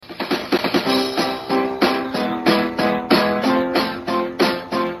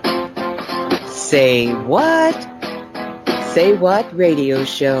Say what? Say what radio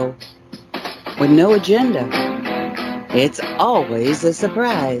show with no agenda. It's always a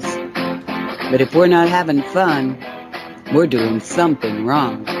surprise. But if we're not having fun, we're doing something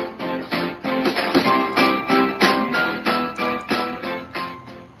wrong.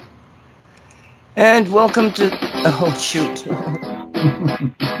 And welcome to... Oh, shoot.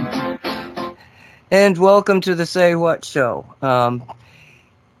 And welcome to the Say What Show.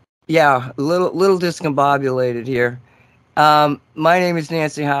 Yeah, a little discombobulated here. My name is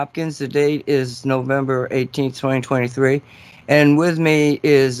Nancy Hopkins. The date is November 18th, 2023. And with me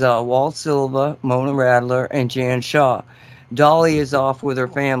is Walt Silva, Mona Radler, and Jan Shaw. Dolly is off with her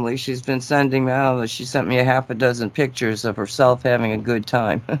family. She's been sending me out. She sent me a half a dozen pictures of herself having a good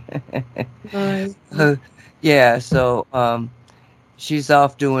time. Nice. Yeah, so she's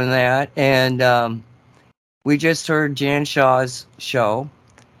off doing that. And we just heard Jan Shaw's show.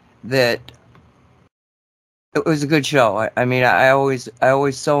 That it was a good show. I mean, I always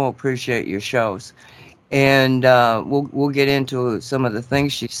so appreciate your shows, and we'll get into some of the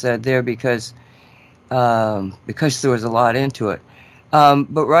things she said there because there was a lot into it.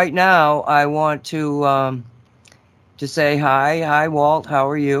 But right now, I want to say hi, Walt. How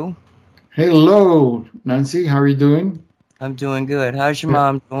are you? Hello, Nancy. How are you doing? I'm doing good. How's your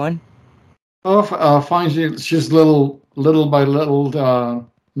mom doing? Oh, fine. She's little by little.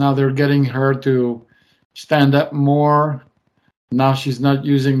 Now they're getting her to stand up more. Now she's not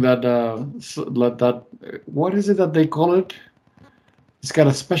using that. What is it that they call it? It's got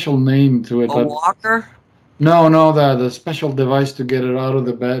a special name to it. A walker? No, the special device to get her out of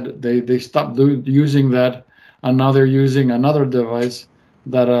the bed. They stopped using that, and now they're using another device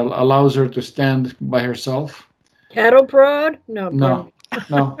that allows her to stand by herself. Cattle prod? No.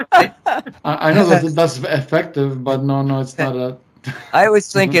 I know that's effective, but no, it's not a. I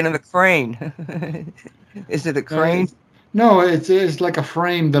was thinking of a crane. Is it a crane? No, it's like a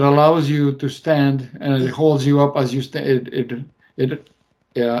frame that allows you to stand, and it holds you up as you stand.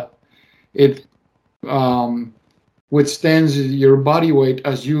 It withstands your body weight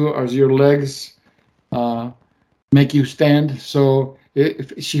as your legs make you stand. So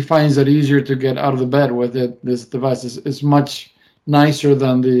she finds it easier to get out of the bed with it. This device is much nicer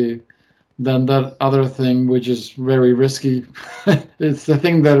than that other thing, which is very risky. It's the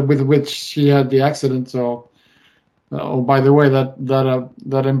thing with which she had the accident. So, oh, by the way,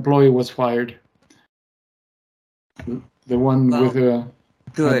 that employee was fired. The one with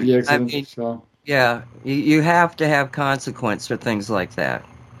good. the accident. I mean, so yeah, you have to have consequence for things like that.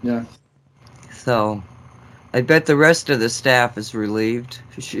 Yeah. So, I bet the rest of the staff is relieved.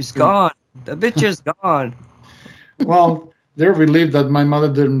 She's gone. The bitch is gone. Well. They're relieved that my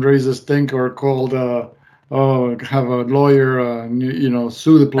mother didn't raise a stink or called, have a lawyer,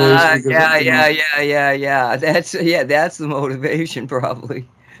 sue the place. Yeah. That's the motivation, probably.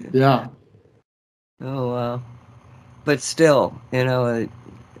 Yeah. Oh, wow. But still, that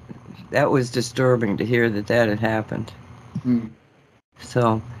was disturbing to hear that had happened.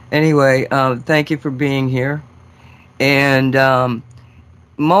 So, anyway, thank you for being here. And,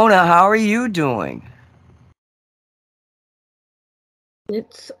 Mona, how are you doing?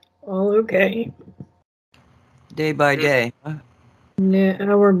 It's all okay. Day by day, huh? Yeah,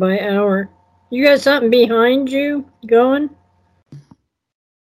 hour by hour. You got something behind you going?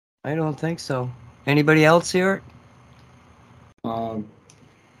 I don't think so. Anybody else hear it?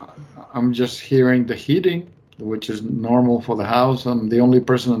 I'm just hearing the heating, which is normal for the house. I'm the only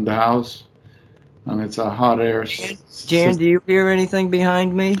person in the house, and it's a hot air. Jan, do you hear anything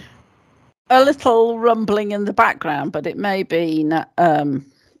behind me? A little rumbling in the background, but it may be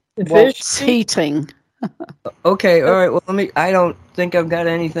what's heating. Okay, all right. Well, I don't think I've got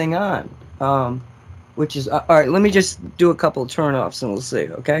anything on. Which is all right. Let me just do a couple of turnoffs, and we'll see.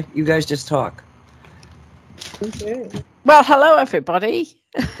 Okay, you guys just talk. Okay. Well, hello everybody.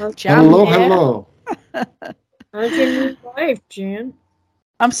 Jan hello. How's your new life, Jan?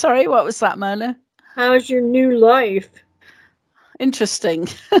 I'm sorry. What was that, Mona? How's your new life? Interesting.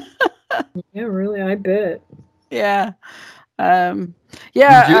 Yeah, really, I bet. Yeah. I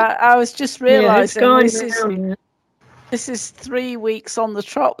was just realizing this is 3 weeks on the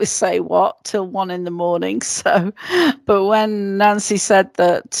trot with Say What till 1 a.m. So, but when Nancy said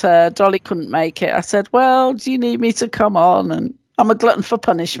that Dolly couldn't make it, I said, well, do you need me to come on? And I'm a glutton for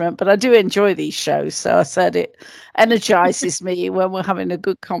punishment, but I do enjoy these shows. So I said it energizes me when we're having a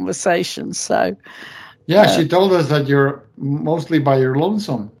good conversation. So, yeah, she told us that you're mostly by your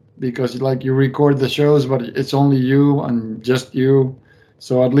lonesome. Because you record the shows, but it's only you and just you.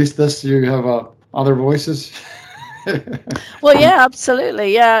 So at least you have other voices. Well, yeah,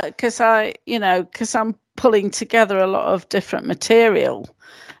 absolutely, yeah, because I'm pulling together a lot of different material.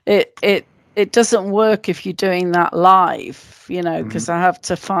 It doesn't work if you're doing that live, because I have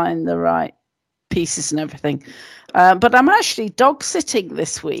to find the right pieces and everything. But I'm actually dog sitting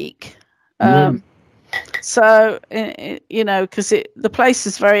this week. So, because the place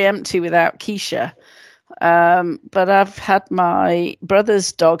is very empty without Keisha. But I've had my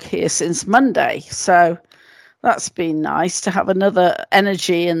brother's dog here since Monday. So that's been nice to have another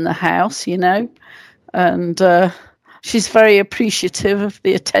energy in the house, and she's very appreciative of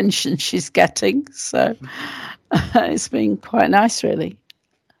the attention she's getting. So it's been quite nice, really.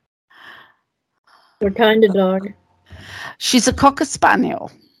 What kind of dog? She's a Cocker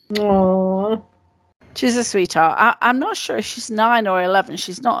Spaniel. Aww. She's a sweetheart. I'm not sure if she's 9 or 11.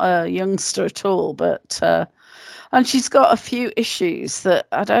 She's not a youngster at all, but and she's got a few issues that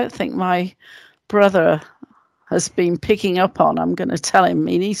I don't think my brother has been picking up on. I'm going to tell him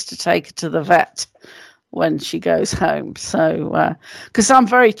he needs to take her to the vet when she goes home. So, because I'm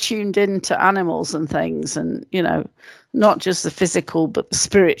very tuned into animals and things, and not just the physical but the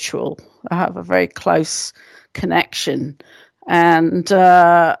spiritual. I have a very close connection, and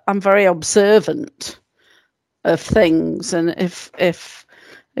I'm very observant of things, and if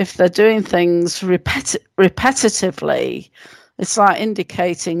they're doing things repetitively, it's like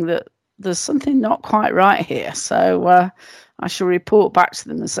indicating that there's something not quite right here. So I shall report back to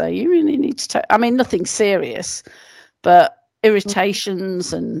them and say, you really need to take, nothing serious, but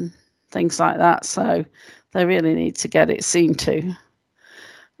irritations and things like that. So they really need to get it seen to.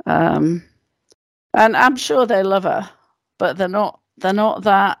 And I'm sure they love her, but they're not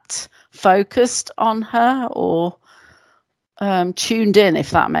that focused on her or tuned in,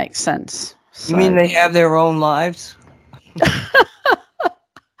 if that makes sense. So, you mean they have their own lives?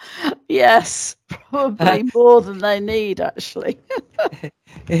 Yes, probably more than they need, actually.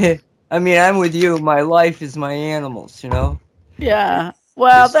 I'm with you. My life is my animals, Yeah.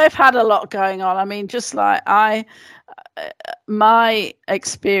 Well, they've had a lot going on. Just like my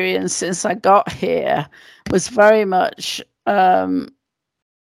experience since I got here was very much a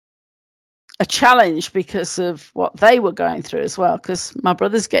challenge because of what they were going through as well, because my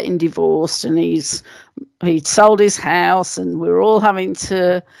brother's getting divorced and he'd sold his house, and we were all having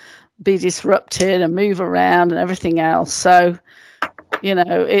to be disrupted and move around and everything else. So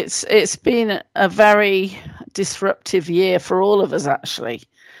it's been a very disruptive year for all of us, actually.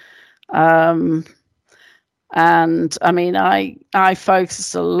 And I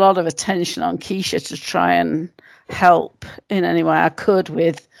focused a lot of attention on Keisha to try and help in any way I could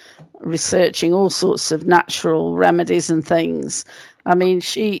with researching all sorts of natural remedies and things.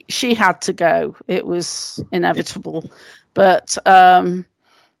 She had to go. It was inevitable. But,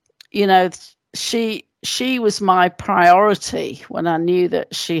 she was my priority when I knew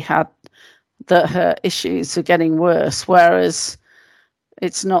that that her issues are getting worse, whereas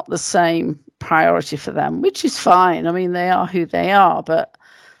it's not the same priority for them, which is fine. They are who they are, but,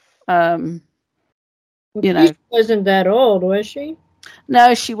 She wasn't that old, was she?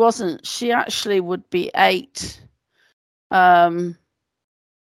 No, she wasn't. She actually would be 8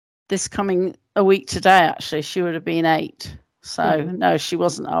 this coming a week today, actually. She would have been 8. So, no, she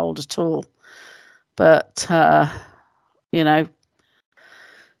wasn't old at all. But,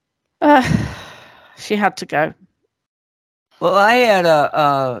 she had to go. Well, I had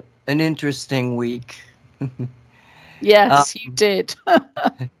an interesting week. Yes, you did.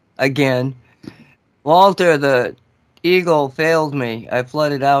 Again. Walter, the eagle, failed me. I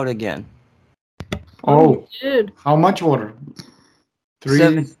flooded out again. Oh, you did. How much water?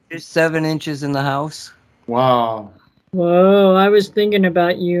 7 inches in the house. Wow. Whoa, I was thinking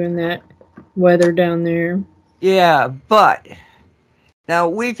about you and that weather down there. Yeah, but now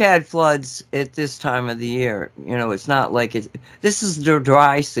we've had floods at this time of the year. It's not like this is the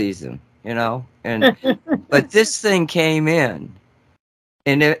dry season, and but this thing came in,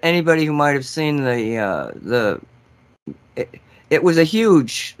 and anybody who might have seen it was a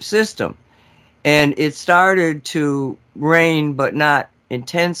huge system, and it started to rain, but not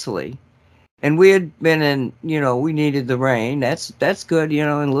intensely. And we had been in, we needed the rain. That's good, and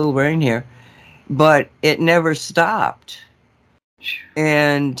a little rain here. But it never stopped.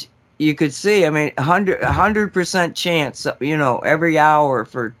 And you could see, 100% chance, every hour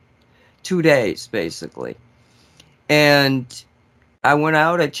for 2 days, basically. And I went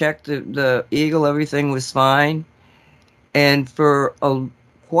out, I checked the eagle, everything was fine. And for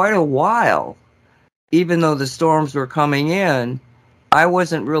quite a while, even though the storms were coming in, I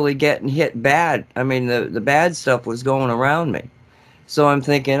wasn't really getting hit bad. The bad stuff was going around me. So I'm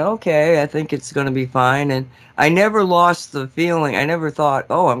thinking, okay, I think it's going to be fine. And I never lost the feeling. I never thought,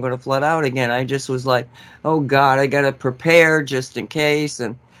 oh, I'm going to flood out again. I just was like, oh, God, I got to prepare just in case.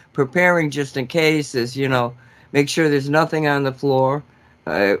 And preparing just in case is, make sure there's nothing on the floor.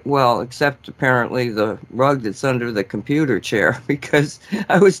 Well, except apparently the rug that's under the computer chair, because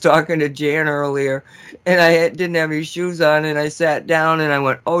I was talking to Jan earlier and I didn't have any shoes on, and I sat down and I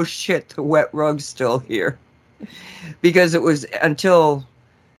went, oh, shit, the wet rug's still here. Because it was until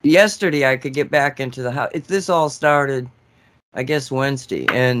yesterday I could get back into the house. This all started, I guess, Wednesday,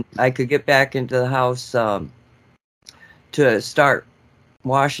 and I could get back into the house to start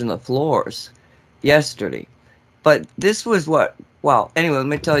washing the floors yesterday. But this was anyway, let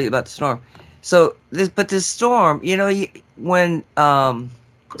me tell you about the storm. So this storm, when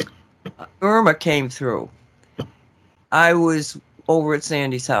Irma came through, I was over at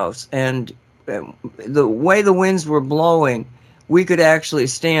Sandy's house, and the way the winds were blowing, we could actually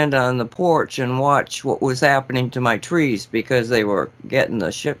stand on the porch and watch what was happening to my trees because they were getting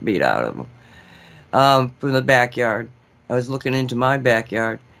the shit beat out of them from the backyard. I was looking into my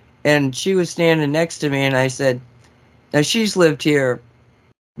backyard, and she was standing next to me, and I said, now she's lived here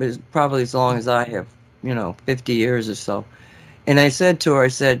probably as long as I have, 50 years or so. And I said to her,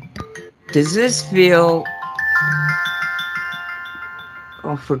 does this feel...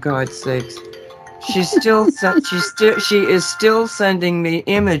 Oh, for God's sakes. She is still sending me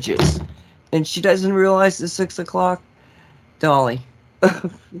images, and she doesn't realize it's 6 o'clock. Dolly,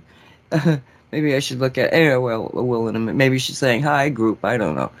 maybe I should look at. Anyway, well, in a minute. Maybe she's saying hi, group. I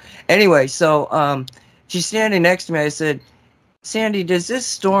don't know. Anyway, so she's standing next to me. I said, Sandy, does this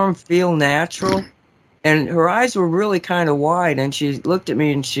storm feel natural? And her eyes were really kind of wide, and she looked at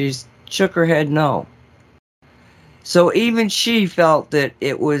me and she shook her head no. So even she felt that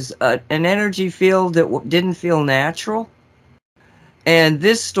it was an energy field that didn't feel natural. And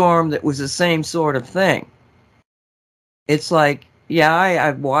this storm that was the same sort of thing. It's like, yeah,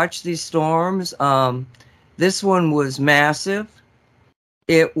 I've watched these storms. This one was massive.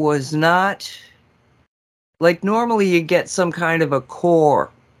 It was not... Like normally you get some kind of a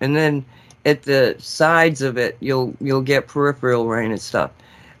core, and then at the sides of it, you'll get peripheral rain and stuff.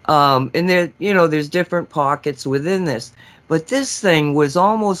 And there, there's different pockets within this, but this thing was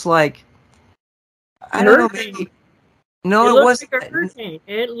almost like, I don't know, maybe, no, it wasn't like a hurricane.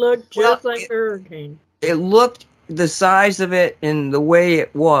 It looked just like a hurricane. It looked the size of it and the way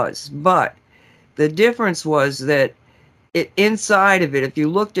it was, but the difference was that inside of it, if you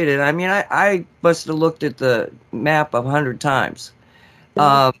looked at it, I mean, I must have looked at the map 100 times,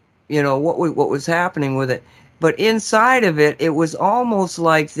 what was happening with it. But inside of it, it was almost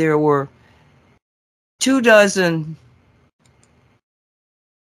like there were 24.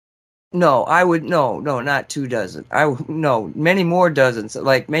 No, not 24. Many more dozens,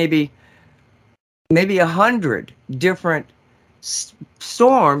 like maybe 100 different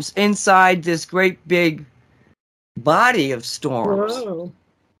storms inside this great big body of storms. Whoa.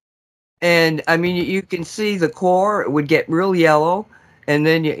 And I mean, you can see the core, it would get real yellow. And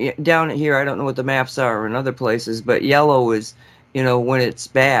then down here, I don't know what the maps are in other places, but yellow is, when it's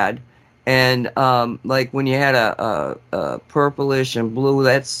bad. And like when you had a purplish and blue,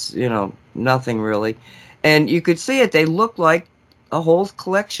 that's, nothing really. And you could see it. They looked like a whole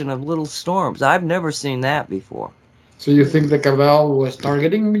collection of little storms. I've never seen that before. So you think the cabal was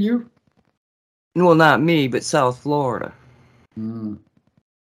targeting you? Well, not me, but South Florida. Mm.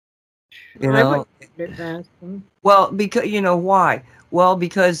 Well, because why? Well,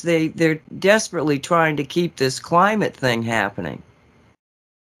 because they're desperately trying to keep this climate thing happening.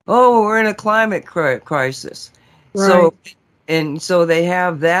 Oh, we're in a climate crisis. Right. So they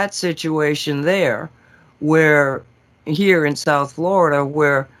have that situation there, where here in South Florida,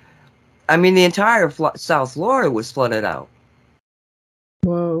 where, I mean, the entire South Florida was flooded out.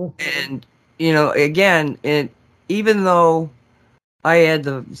 Whoa. And again, even though I had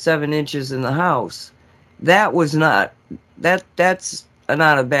the 7 inches in the house, that's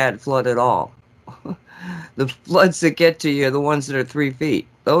not a bad flood at all. The floods that get to you are the ones that are 3 feet.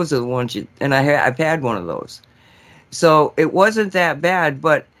 Those are the ones I've had one of those. So it wasn't that bad,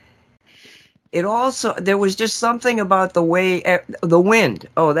 but it also, there was just something about the way, the wind.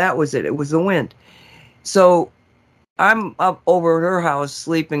 Oh, that was it. It was the wind. So I'm up over at her house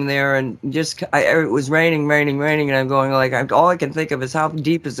sleeping there, and it was raining, and I'm going like, all I can think of is how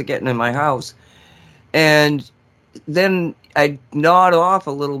deep is it getting in my house? And then I gnawed off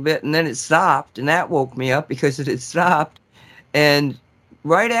a little bit, and then it stopped, and that woke me up because it had stopped. And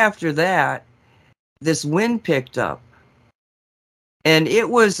right after that, this wind picked up, and it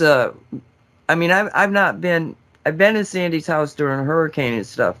was I've not been I've been in Sandy's house during a hurricane and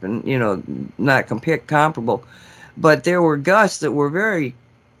stuff, and not comparable, but there were gusts that were very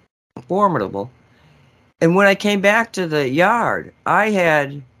formidable. And when I came back to the yard, I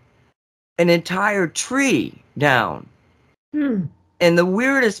had an entire tree down. And the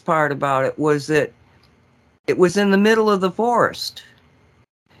weirdest part about it was that it was in the middle of the forest.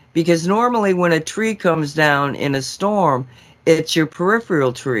 Because normally when a tree comes down in a storm, it's your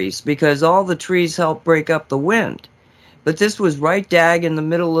peripheral trees, because all the trees help break up the wind. But this was right dag in the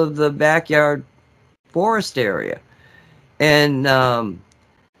middle of the backyard forest area. And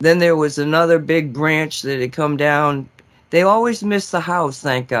then there was another big branch that had come down. They always miss the house,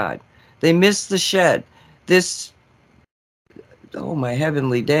 thank God. They missed the shed. Oh my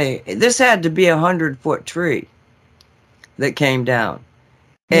heavenly day. This had to be 100-foot tree that came down.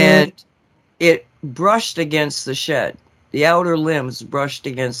 And it brushed against the shed. The outer limbs brushed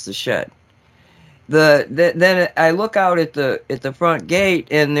against the shed. Then I look out at the front gate,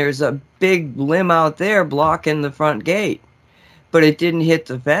 and there's a big limb out there blocking the front gate, but it didn't hit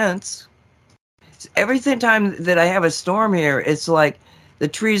the fence. Every time that I have a storm here, it's like the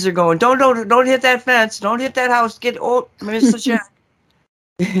trees are going, don't hit that fence, don't hit that house, miss the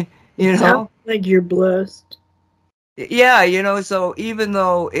shed. Sounds like you're blessed. Yeah, so even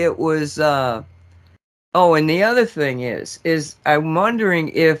though it was, and the other thing is I'm wondering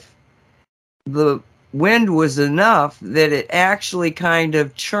if the wind was enough that it actually kind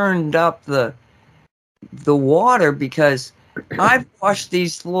of churned up the water, because I've washed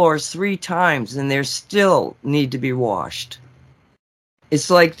these floors 3 times and they still need to be washed. It's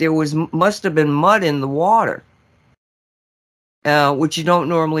like there must have been mud in the water, which you don't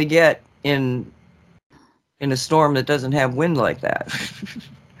normally get in a storm that doesn't have wind like that.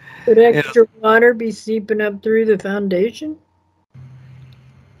 Could extra water be seeping up through the foundation?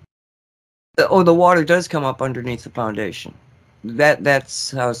 Oh, the water does come up underneath the foundation.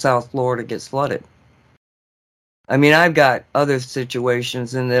 That's how South Florida gets flooded. I mean, I've got other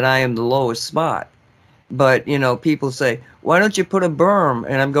situations in that I am the lowest spot. But, people say, why don't you put a berm?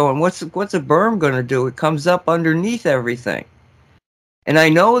 And I'm going, what's a berm going to do? It comes up underneath everything. And I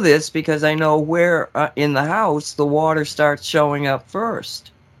know this because I know where in the house the water starts showing up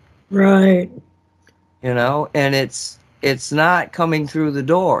first. Right. And it's not coming through the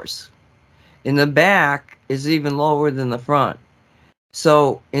doors. In the back is even lower than the front.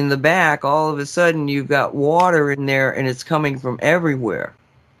 So in the back, all of a sudden you've got water in there, and it's coming from everywhere.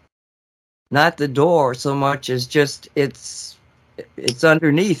 Not the door so much as just it's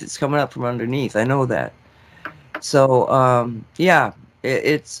underneath. It's coming up from underneath. I know that. So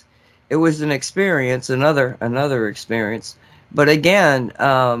it was an experience, another experience. But again,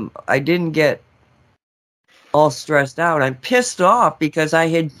 I didn't get all stressed out. I'm pissed off because I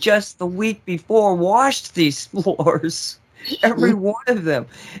had just the week before washed these floors, every one of them.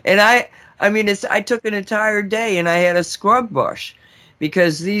 And I took an entire day, and I had a scrub brush,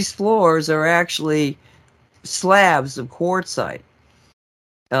 because these floors are actually slabs of quartzite,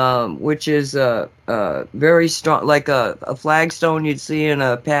 which is very strong, like a flagstone you'd see in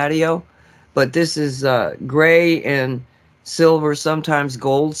a patio. But this is gray and silver, sometimes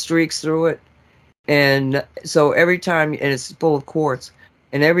gold streaks through it. And so every time, and it's full of quartz,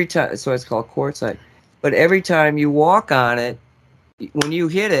 and every time, so it's called quartzite. But every time you walk on it, when you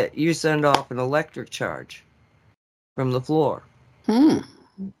hit it, you send off an electric charge from the floor.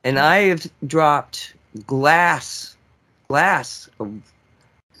 And I have dropped glass on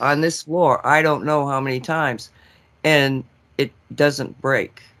this floor, I don't know how many times, and it doesn't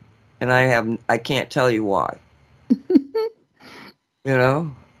break. And I can't tell you why.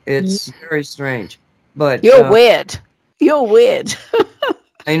 It's very strange. But you're weird. You're weird.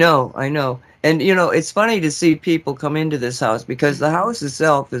 I know. And it's funny to see people come into this house, because the house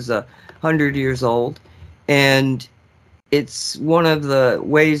itself is 100 years old, and it's one of the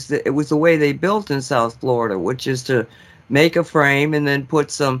ways that it was the way they built in South Florida, which is to make a frame and then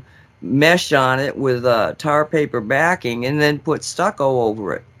put some mesh on it with tar paper backing, and then put stucco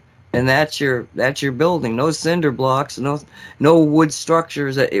over it. And that's your building. No cinder blocks, no wood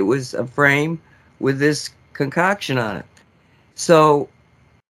structures. It was a frame with this concoction on it. So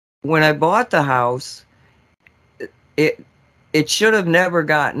when I bought the house, it should have never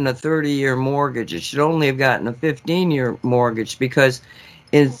gotten a 30-year mortgage. It should only have gotten a 15-year mortgage, because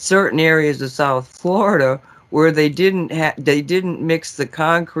in certain areas of South Florida where they didn't mix the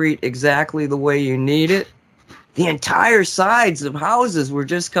concrete exactly the way you need it, the entire sides of houses were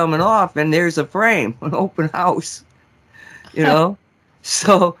just coming off, and there's a frame, an open house,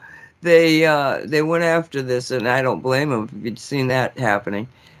 So they went after this, and I don't blame them if you'd seen that happening.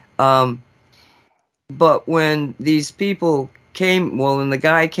 But when these people came, when the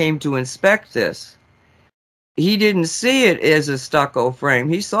guy came to inspect this, he didn't see it as a stucco frame.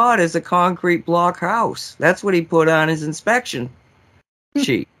 He saw it as a concrete block house. That's what he put on his inspection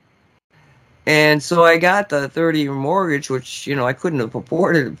sheet. And so I got the 30-year mortgage, which, I couldn't have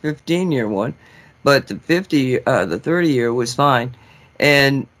afforded a 15-year one, but the 30-year was fine.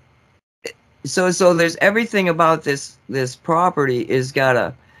 And so there's everything about this property is got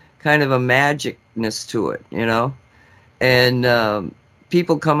a kind of a magicness to it, and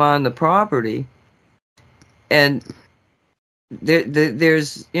people come on the property, and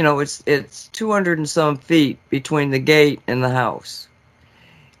there's it's 200 and some feet between the gate and the house,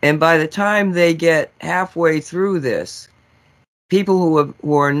 and by the time they get halfway through this, people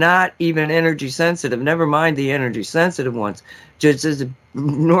who are not even energy sensitive, never mind the energy sensitive ones, just as a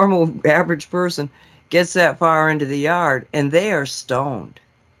normal average person gets that far into the yard and they are stoned.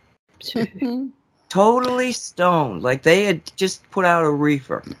 Totally stoned, like they had just put out a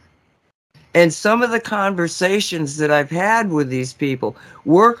reefer. And some of the conversations that I've had with these people,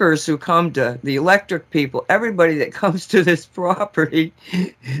 workers who come to, the electric people, everybody that comes to this property,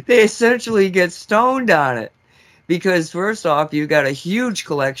 they essentially get stoned on it. Because first off, you've got a huge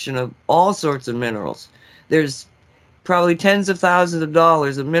collection of all sorts of minerals. There's probably tens of thousands of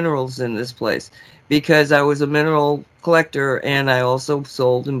dollars of minerals in this place, because I was a mineral collector and I also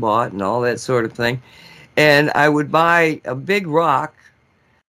sold and bought and all that sort of thing. And I would buy a big rock,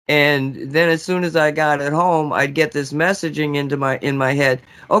 and then as soon as I got it home, I'd get this messaging in my head.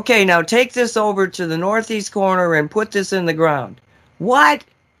 Okay, now take this over to the northeast corner and put this in the ground. What?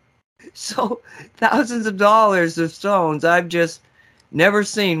 So thousands of dollars of stones I've just never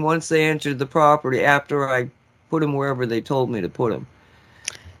seen once they entered the property after I put them wherever they told me to put them.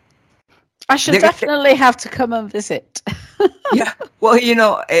 I should definitely have to come and visit. Yeah, well,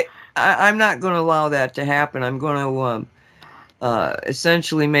 I'm not going to allow that to happen. I'm going to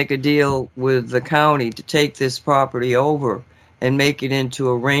essentially make a deal with the county to take this property over and make it into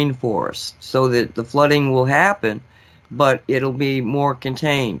a rainforest so that the flooding will happen, but it'll be more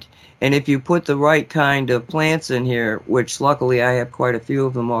contained. And if you put the right kind of plants in here, which luckily I have quite a few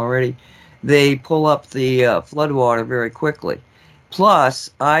of them already, they pull up the floodwater very quickly. Plus,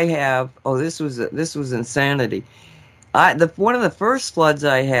 I have, this was insanity. One of the first floods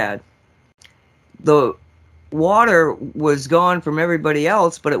I had, the water was gone from everybody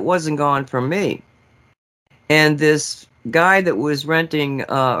else, but it wasn't gone from me. And this guy that was renting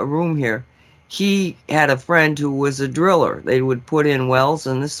a room here, he had a friend who was a driller. They would put in wells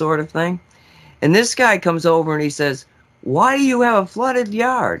and this sort of thing. And this guy comes over and he says, "Why do you have a flooded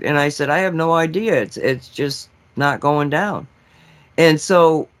yard?" And I said, "I have no idea. It's just not going down." And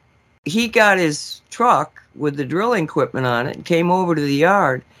so he got his truck with the drilling equipment on it and came over to the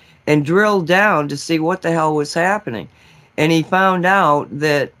yard and drilled down to see what the hell was happening. And he found out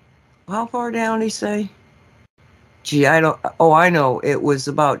that, how far down did he say? Gee, I know. It was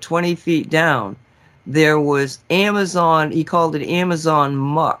about 20 feet down. There was Amazon, he called it Amazon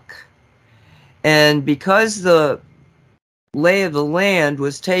muck. And because the lay of the land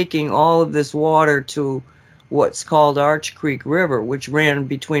was taking all of this water to what's called Arch Creek River, which ran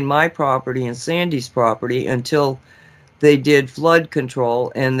between my property and Sandy's property until they did flood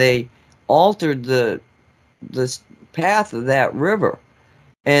control and they altered the path of that river.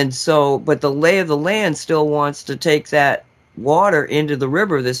 And so, but the lay of the land still wants to take that water into the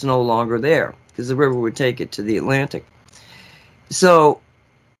river that's no longer there, because the river would take it to the Atlantic. So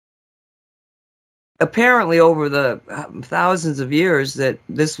apparently over the thousands of years that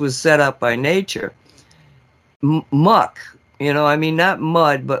this was set up by nature, muck, not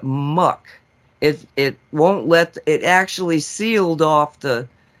mud, but muck. It won't let, it actually sealed off the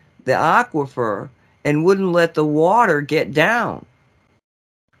aquifer and wouldn't let the water get down.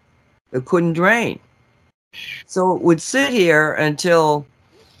 It couldn't drain. So it would sit here until,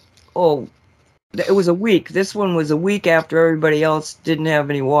 it was a week. This one was a week after everybody else didn't have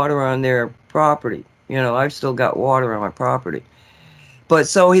any water on their property. I've still got water on my property. But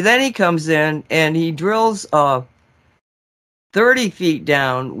so he comes in and he drills 30 feet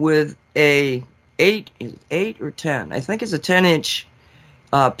down with a 8 or 10, I think it's a 10-inch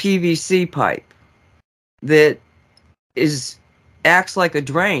PVC pipe that acts like a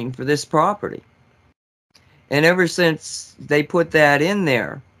drain for this property. And ever since they put that in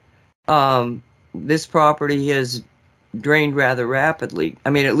there, this property has drained rather rapidly.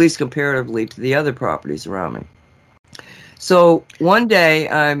 I mean, at least comparatively to the other properties around me. So one day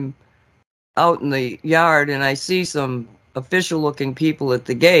I'm out in the yard and I see some official-looking people at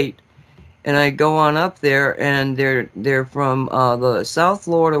the gate, and I go on up there, and they're from the South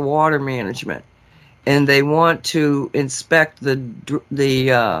Florida Water Management. and they want to inspect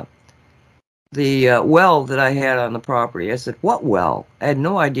the well that I had on the property. I said, "What well?" I had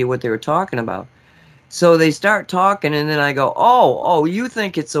no idea what they were talking about. So they start talking, and then I go, "Oh, you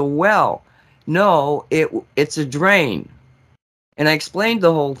think it's a well? No, it's a drain." And I explained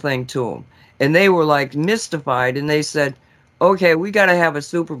the whole thing to them, and they were like mystified, and they said, "Okay, we got to have a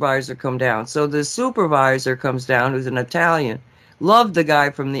supervisor come down." So the supervisor comes down, who's an Italian. Loved the guy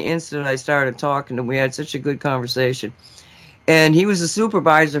from the instant I started talking to him. We had such a good conversation. And he was a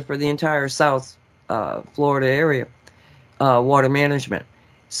supervisor for the entire South Florida area, water management.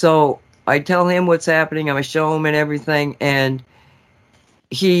 So I tell him what's happening. I show him and everything, and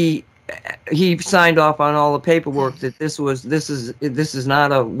he signed off on all the paperwork that this is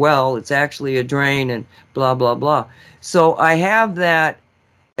not a well, it's actually a drain, and blah blah blah. So I have that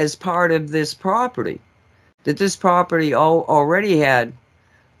as part of this property. That this property already had.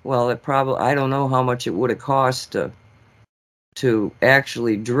 Well, it probably, I don't know how much it would have cost to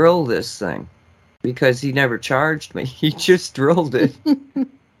actually drill this thing, because he never charged me. He just drilled it.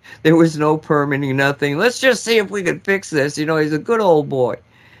 There was no permitting, nothing. Let's just see if we can fix this. You know, he's a good old boy.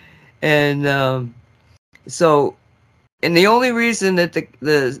 And and the only reason that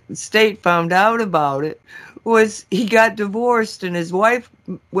the state found out about it was he got divorced, and his wife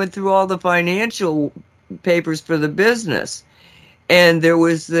went through all the financial papers for the business. And there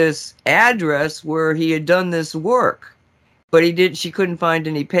was this address where he had done this work, but she couldn't find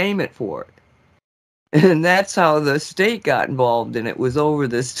any payment for it. And that's how the state got involved, and it was over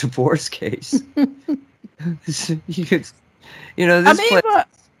this divorce case. This I mean,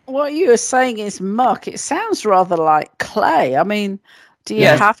 what you were saying is muck. It sounds rather like clay. I mean, do you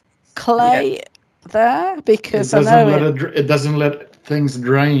have clay there? Because it doesn't let things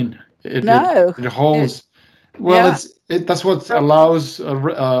drain. It holds. That's what allows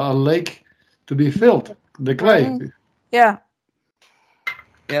a lake to be filled. The clay. Mm-hmm. Yeah.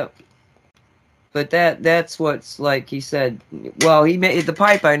 Yep. But that's what's, like he said. Well, he made the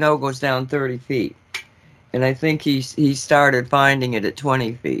pipe, I know, goes down 30 feet, and I think he started finding it at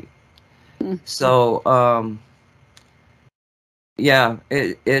 20 feet. Mm-hmm. So yeah,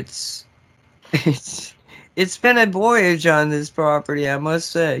 it's been a voyage on this property, I must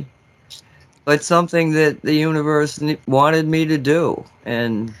say, but something that the universe wanted me to do,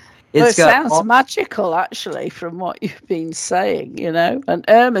 and it sounds magical, actually, from what you've been saying, you know. And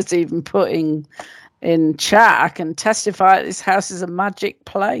Irma's even putting in chat, I can testify this house is a magic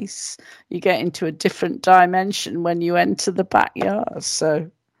place. You get into a different dimension when you enter the backyard.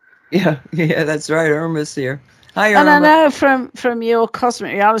 So, yeah, that's right. Irma's here. Hi, Irma. And I know from your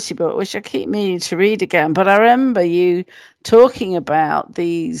Cosmic Reality book, which I keep meaning to read again, but I remember you talking about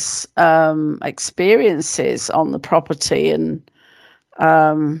these experiences on the property and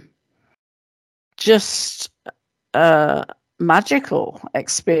just magical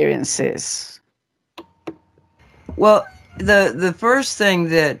experiences. Well, the first thing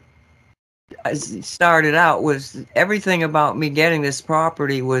that I started out was everything about me getting this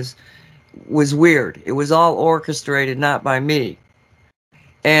property was weird. It was all orchestrated, not by me.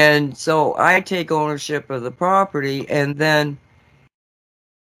 And so I take ownership of the property, and then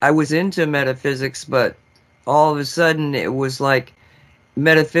I was into metaphysics, but all of a sudden it was like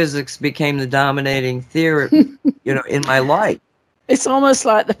metaphysics became the dominating theory, in my life. It's almost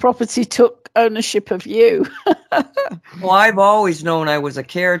like the property took ownership of you. Well, I've always known I was a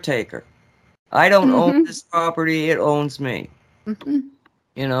caretaker. I don't own this property, it owns me.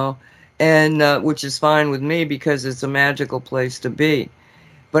 And which is fine with me because it's a magical place to be.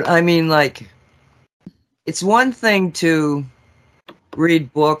 But I mean, like, it's one thing to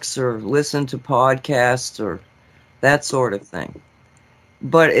read books or listen to podcasts or that sort of thing.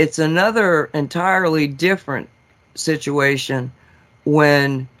 But it's another entirely different situation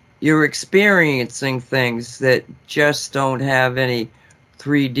when you're experiencing things that just don't have any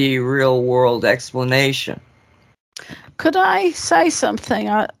 3D real world explanation. Could I say something?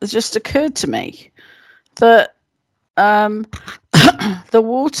 It just occurred to me that the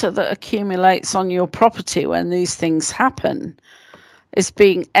water that accumulates on your property when these things happen is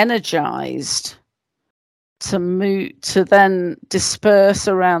being energized to then disperse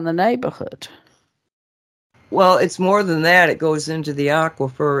around the neighborhood. Well, it's more than that. It goes into the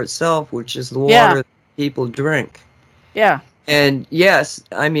aquifer itself, which is the water that people drink. Yeah. And yes,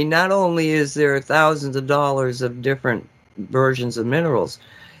 I mean, not only is there thousands of dollars of different versions of minerals,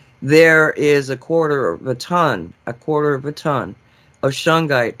 there is a quarter of a ton of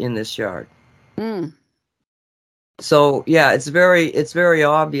shungite in this yard. So yeah, it's very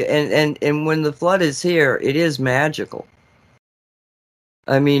obvious. And when the flood is here, it is magical.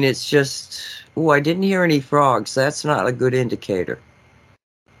 I mean, it's just, I didn't hear any frogs. That's not a good indicator.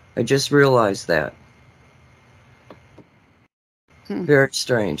 I just realized that. Very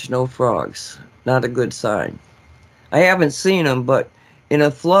strange. No frogs. Not a good sign. I haven't seen them, but in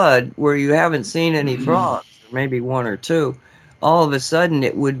a flood where you haven't seen any frogs, or maybe one or two, all of a sudden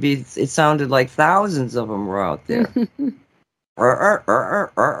it sounded like thousands of them were out there.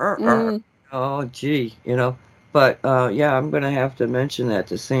 Oh, gee, But yeah, I'm gonna have to mention that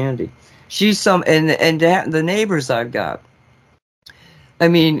to Sandy. She's and the neighbors I've got. I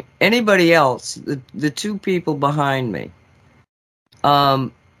mean, anybody else, the two people behind me,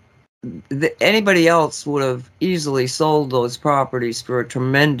 anybody else would have easily sold those properties for a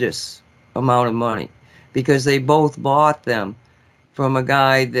tremendous amount of money, because they both bought them from a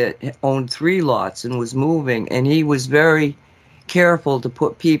guy that owned 3 lots and was moving, and he was very careful to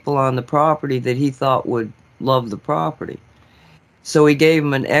put people on the property that he thought would love the property. So he gave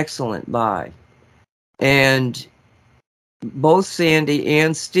them an excellent buy. And both Sandy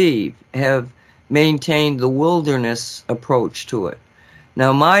and Steve have maintained the wilderness approach to it.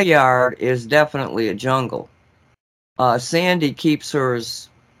 Now, my yard is definitely a jungle. Sandy keeps hers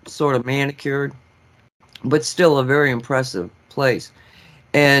sort of manicured, but still a very impressive place.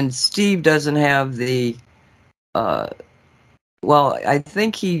 And Steve doesn't have the, I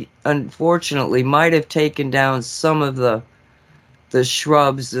think he unfortunately might have taken down some of the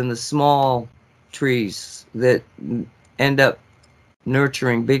shrubs and the small trees that end up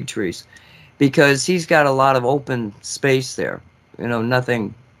nurturing big trees, because he's got a lot of open space there.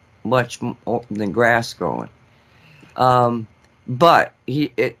 Nothing much than grass growing. But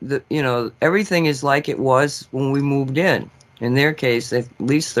everything is like it was when we moved in their case, at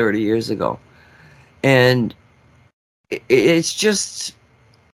least 30 years ago. And it's just,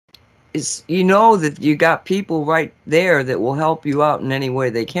 that you got people right there that will help you out in any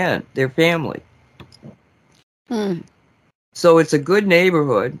way they can. They're family. So it's a good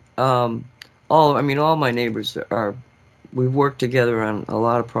neighborhood. All my neighbors we've worked together on a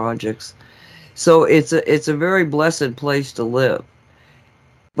lot of projects. So it's a very blessed place to live.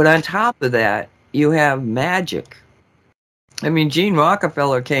 But on top of that, you have magic. I mean, Gene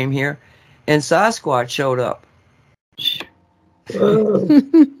Rockefeller came here and Sasquatch showed up.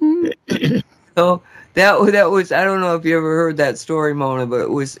 So that was, I don't know if you ever heard that story, Mona, but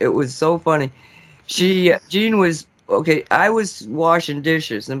it was so funny. Gene was, okay, I was washing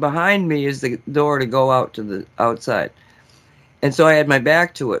dishes, and behind me is the door to go out to the outside. And so I had my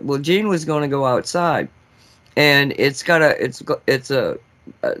back to it. Well, Gene was going to go outside, and it's got a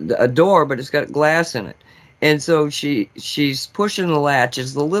door, but it's got glass in it. And so she's pushing the latch.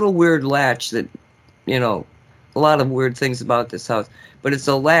 It's the little weird latch that, a lot of weird things about this house, but it's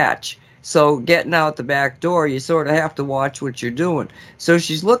a latch. So getting out the back door, you sort of have to watch what you're doing. So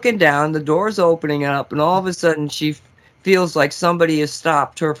she's looking down, the door's opening up, and all of a sudden she feels like somebody has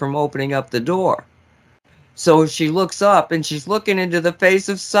stopped her from opening up the door. So she looks up, and she's looking into the face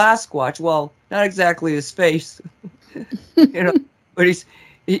of Sasquatch. Well, not exactly his face, but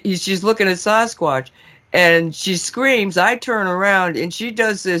she's looking at Sasquatch, and she screams. I turn around, and she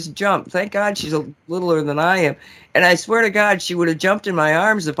does this jump. Thank God she's a littler than I am. And I swear to God, she would have jumped in my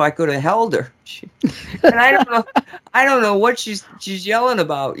arms if I could have held her. And I don't know what she's yelling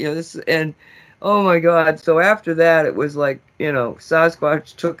about. And oh my God. So after that, it was like,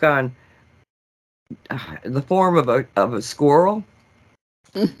 Sasquatch took on the form of a squirrel.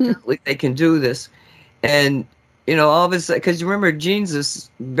 Like they can do this. And, all of a sudden, because you remember, Gene's is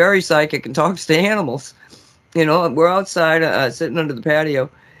very psychic and talks to animals. We're outside sitting under the patio,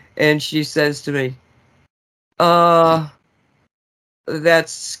 and she says to me, that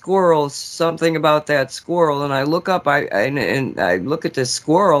squirrel, something about that squirrel. And I look up, and I look at this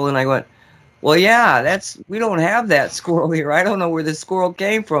squirrel, and I went, well, yeah, we don't have that squirrel here. I don't know where this squirrel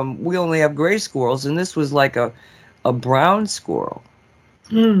came from. We only have gray squirrels, and this was like a brown squirrel.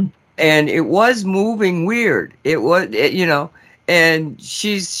 And it was moving weird. And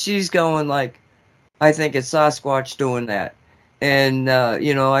she's going like, I think it's Sasquatch doing that. And,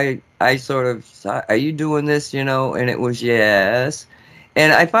 I sort of, are you doing this, And it was, yes.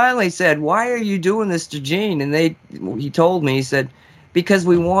 And I finally said, why are you doing this to Gene? And he told me, he said, because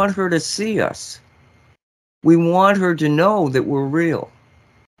we want her to see us. We want her to know that we're real.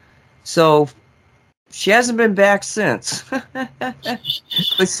 So she hasn't been back since.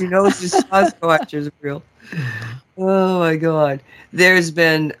 But she knows the Sasquatch is real. Oh my God. There's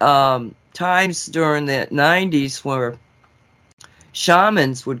been times during the 90s where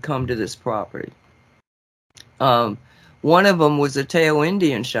shamans would come to this property. One of them was a Tayo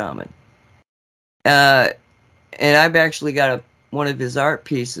Indian shaman. And I've actually got one of his art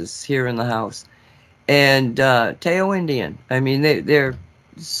pieces here in the house. And Teo Indian. I mean, they're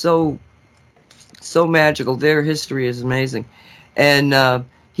so magical. Their history is amazing. And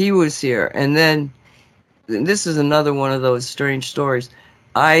he was here. And then this is another one of those strange stories.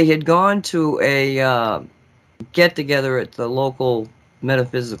 I had gone to a get-together at the local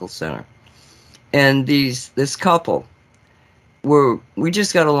metaphysical center. And this couple we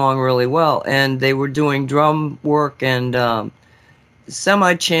just got along really well. And they were doing drum work and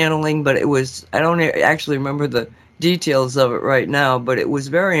semi-channeling, but I don't actually remember the details of it right now, but it was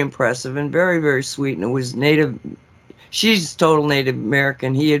very impressive and very, very sweet. And it was she's total Native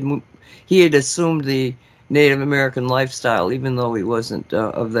American. He had assumed the Native American lifestyle, even though he wasn't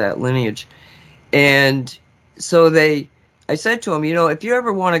of that lineage. And so I said to him, if you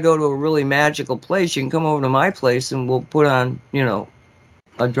ever want to go to a really magical place, you can come over to my place and we'll put on,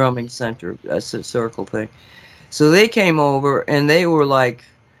 a drumming center, a circle thing. So they came over and they were like,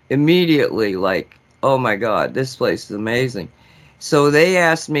 immediately like, oh my God, this place is amazing. So they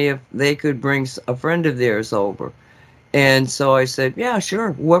asked me if they could bring a friend of theirs over. And so I said, yeah,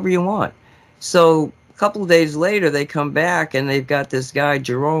 sure, whoever you want. So a couple of days later, they come back and they've got this guy,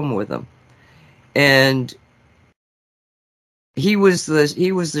 Jerome, with them. And he was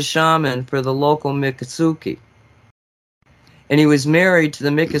the shaman for the local Miccosukee. And he was married to the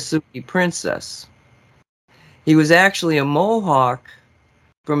Miccosukee princess. He was actually a Mohawk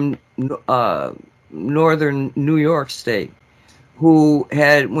from northern New York State who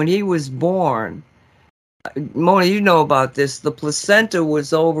had, when he was born, Mona, you know about this, the placenta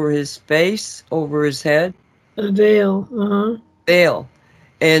was over his face, over his head. A veil, Veil.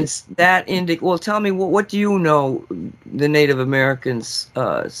 And that well, tell me, what do you know the Native Americans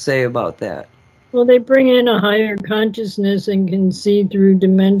say about that? Well, they bring in a higher consciousness and can see through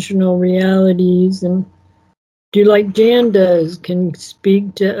dimensional realities and do like Jan does, can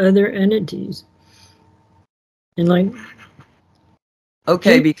speak to other entities. And like...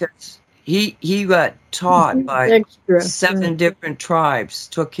 Okay, because he got taught by seven different tribes,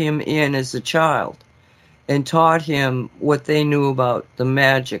 took him in as a child, and taught him what they knew about the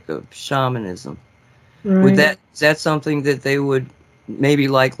magic of shamanism. Right. Is that something that they would maybe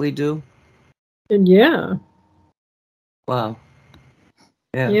likely do? Yeah. Wow.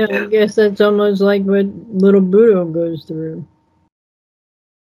 Yeah, I guess that's almost like what little Buddha goes through.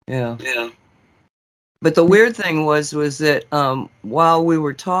 Yeah. But the weird thing was that while we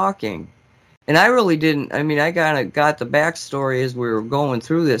were talking, and I really didn't, I mean, I kind of got the backstory as we were going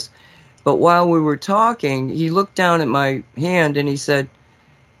through this, but while we were talking, he looked down at my hand and he said,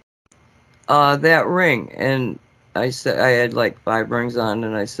 that ring. And I said, I had like 5 rings on,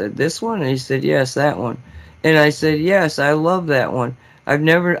 and I said, this one? And he said, yes, that one. And I said, yes, I love that one. I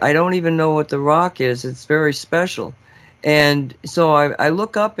don't even know what the rock is. It's very special. And so I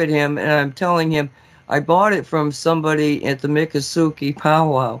look up at him and I'm telling him, I bought it from somebody at the Miccosukee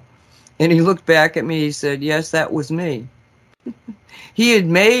powwow. And he looked back at me, he said, yes, that was me. He had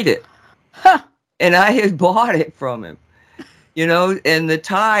made it. Huh. And I had bought it from him. And the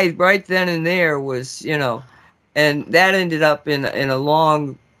tithe right then and there was, and that ended up in a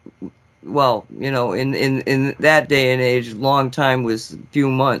long, well, in that day and age, long time was a few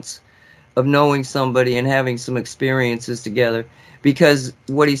months of knowing somebody and having some experiences together. Because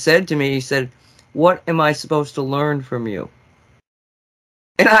what he said to me, he said, what am I supposed to learn from you?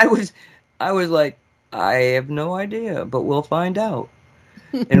 And I was like, I have no idea, but we'll find out.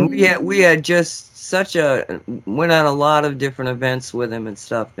 And we had just went on a lot of different events with him and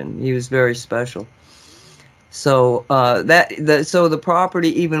stuff, and he was very special. So so the property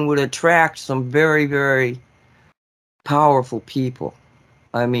even would attract some very, very powerful people.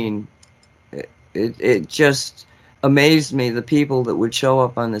 I mean, it just amazed me, the people that would show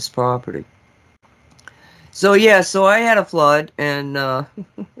up on this property. So so I had a flood, and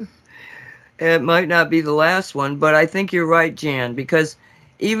it might not be the last one, but I think you're right, Jan, because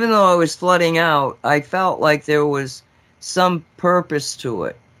even though I was flooding out, I felt like there was some purpose to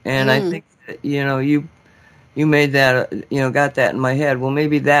it. And I think that, you made that, got that in my head. Well,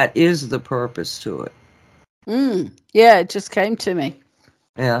 maybe that is the purpose to it. Yeah, it just came to me.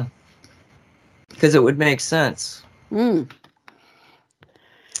 Yeah. Because it would make sense. It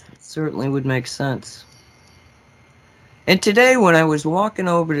certainly would make sense. And today when I was walking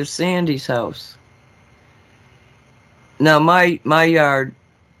over to Sandy's house, now my yard,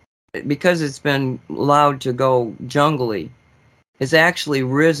 because it's been allowed to go jungly, has actually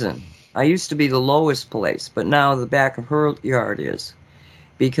risen. I used to be the lowest place, but now the back of her yard is.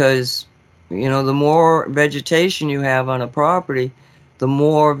 Because, the more vegetation you have on a property, the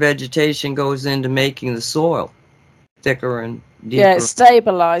more vegetation goes into making the soil thicker and deeper. Yeah, it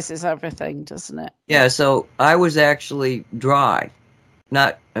stabilizes everything, doesn't it? Yeah, so I was actually dry.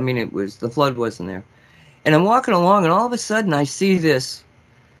 The flood wasn't there. And I'm walking along, and all of a sudden I see this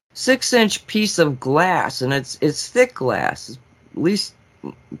 6-inch piece of glass, and it's thick glass, at least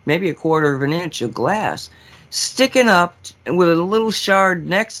maybe a quarter of an inch of glass, sticking up with a little shard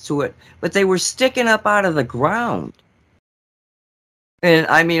next to it, but they were sticking up out of the ground. And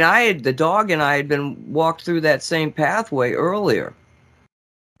I mean, the dog and I had been walked through that same pathway earlier.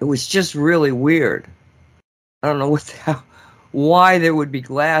 It was just really weird. I don't know why there would be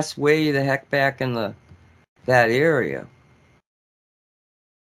glass way the heck back in that area.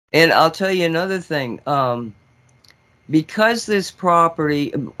 And I'll tell you another thing. Because this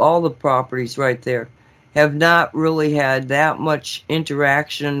property, all the properties right there, have not really had that much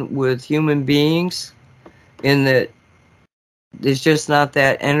interaction with human beings, in that there's just not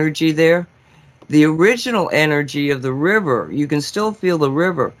that energy there. The original energy of the river, you can still feel the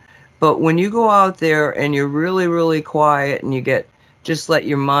river, but when you go out there and you're really, really quiet and you just let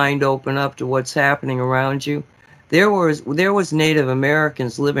your mind open up to what's happening around you, there was Native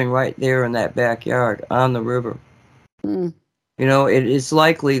Americans living right there in that backyard on the river. Mm. You know, it is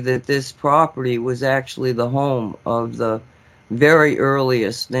likely that this property was actually the home of the very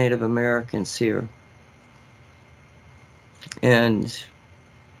earliest Native Americans here. And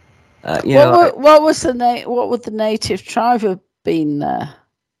what would the native tribe have been there?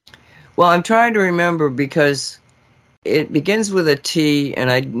 Well, I'm trying to remember, because it begins with a T, and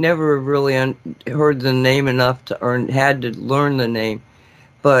I never really heard the name enough had to learn the name.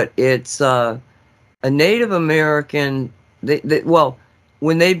 But it's a Native American.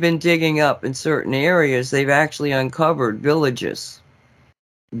 When they've been digging up in certain areas, they've actually uncovered villages.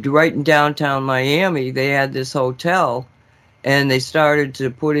 Right in downtown Miami, they had this hotel, and they started to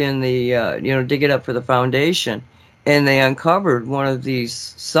put in dig it up for the foundation, and they uncovered one of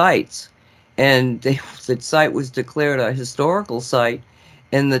these sites, and the site was declared a historical site,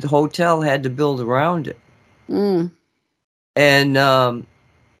 and the hotel had to build around it. Mm. And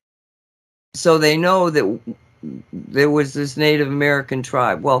so they know that there was this Native American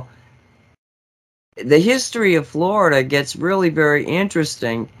tribe. Well, the history of Florida gets really very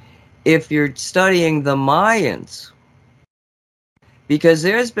interesting if you're studying the Mayans, because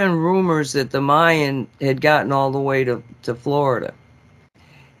there's been rumors that the Mayan had gotten all the way to Florida.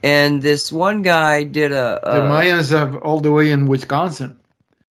 And this one guy did the Mayans have all the way in Wisconsin.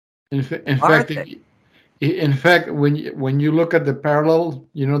 In fact, when you look at the parallel,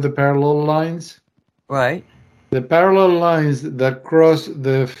 the parallel lines? Right. The parallel lines that cross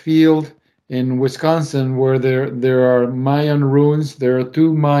the field in Wisconsin, where there are Mayan ruins, there are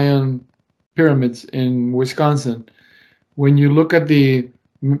 2 Mayan pyramids in Wisconsin. When you look at the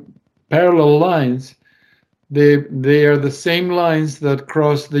parallel lines, they are the same lines that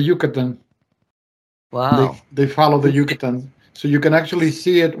cross the Yucatan. Wow. They follow the Yucatan. So you can actually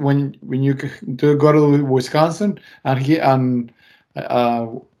see it when you go to Wisconsin, and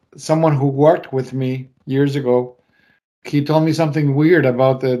someone who worked with me years ago, he told me something weird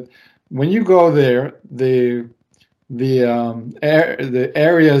about that. When you go there, the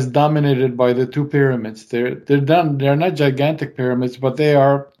area is dominated by the 2 pyramids. They're not gigantic pyramids, but they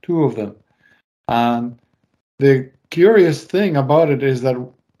are 2 of them. And the curious thing about it is that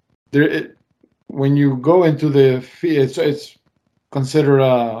when you go into it's considered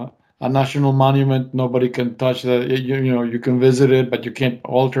a national monument. Nobody can touch that. You can visit it, but you can't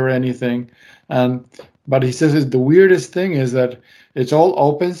alter anything. But he says the weirdest thing is that it's all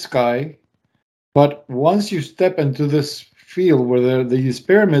open sky. But once you step into this field where these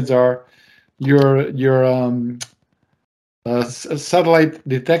pyramids are, your satellite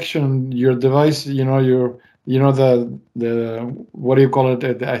detection, your device, the what do you call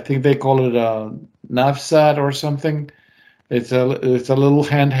it? I think they call it a NavSat or something. It's a little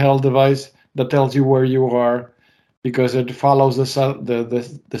handheld device that tells you where you are, because it follows the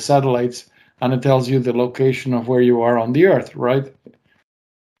satellites, and it tells you the location of where you are on the Earth, right?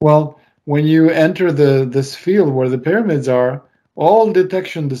 Well, when you enter this field where the pyramids are, all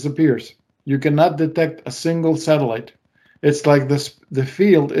detection disappears. You cannot detect a single satellite. It's like the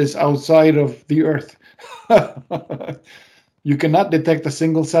field is outside of the Earth. You cannot detect a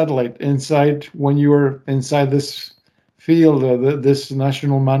single satellite when you are inside this field, this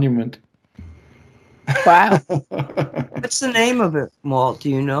national monument. Wow. What's the name of it, Walt? Do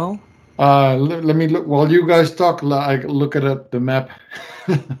you know? Let me look. While you guys talk, I look at the map.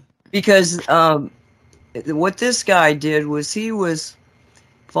 Because what this guy did was he was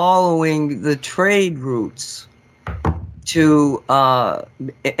following the trade routes to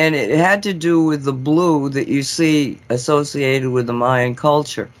and it had to do with the blue that you see associated with the Mayan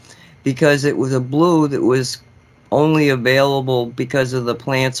culture, because it was a blue that was only available because of the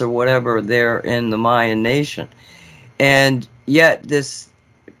plants or whatever there in the Mayan nation. And yet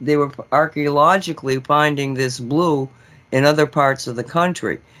they were archaeologically finding this blue in other parts of the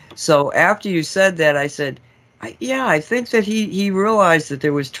country. So after you said that, I said, I think that he realized that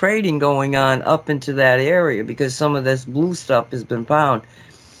there was trading going on up into that area because some of this blue stuff has been found.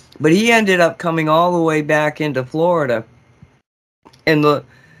 But he ended up coming all the way back into Florida. And the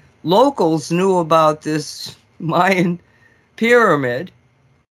locals knew about this Mayan pyramid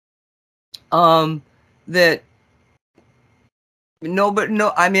that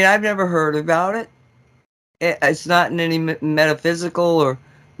I mean, I've never heard about it. It's not in any metaphysical or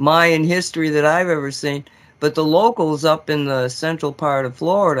Mayan history that I've ever seen. But the locals up in the central part of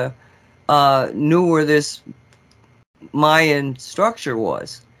Florida knew where this Mayan structure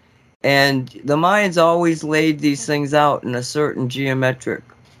was. And the Mayans always laid these things out in a certain geometric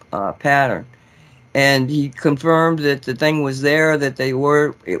pattern. And he confirmed that the thing was there, that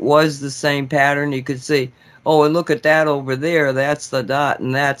it was the same pattern. You could see, oh, and look at that over there. That's the dot,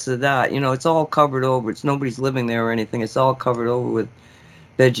 and that's the dot. You know, it's all covered over. Nobody's living there or anything. It's all covered over with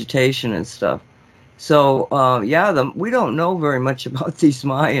vegetation and stuff. So, we don't know very much about these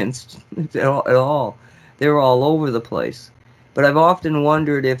Mayans at all. They're all over the place. But I've often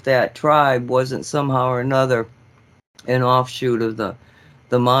wondered if that tribe wasn't somehow or another an offshoot of the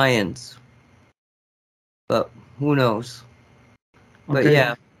Mayans. But who knows? But okay.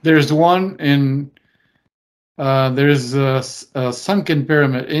 yeah. There's one in, there's a sunken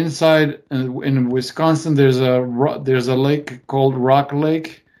pyramid inside in Wisconsin. There's a lake called Rock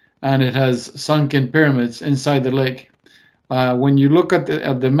Lake, and it has sunken pyramids inside the lake. When you look at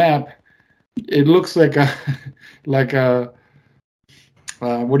the map, it looks like a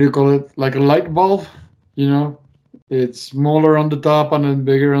what do you call it? Like a light bulb, you know. It's smaller on the top and then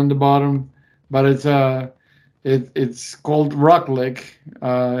bigger on the bottom, but it's called Rock Lake.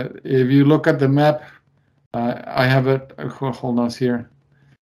 If you look at the map, I have it. Hold on here.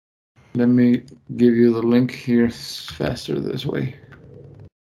 Let me give you the link here. It's faster this way.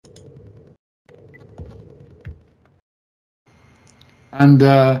 And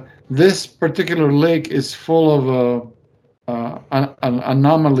this particular lake is full of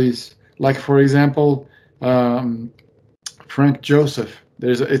anomalies. Like, for example, Frank Joseph.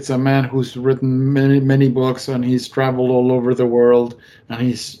 It's a man who's written many books, and he's traveled all over the world, and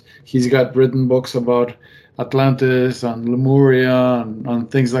he's got written books about Atlantis and Lemuria and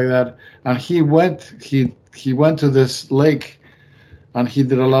things like that. And he went to this lake, and he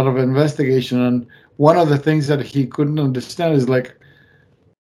did a lot of investigation. And one of the things that he couldn't understand is like,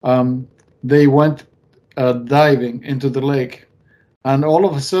 they went diving into the lake, and all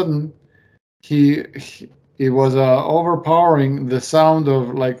of a sudden it was overpowering the sound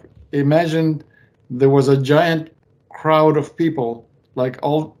of, like, imagine there was a giant crowd of people, like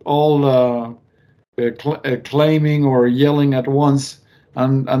all claiming or yelling at once,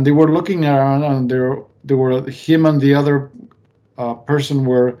 and they were looking around, and they were him and the other person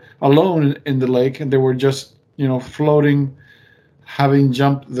were alone in the lake, and they were just floating, having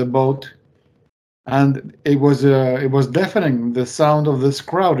jumped the boat. And it was deafening, the sound of this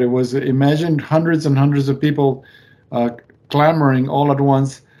crowd. It was, imagine hundreds and hundreds of people clamoring all at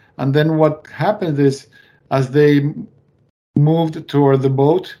once. And then what happened is, as they moved toward the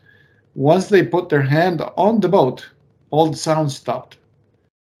boat, once they put their hand on the boat, all the sound stopped.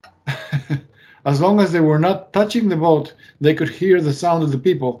 As long as they were not touching the boat, they could hear the sound of the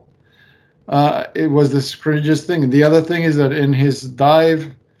people. It was the strangest thing. The other thing is that in his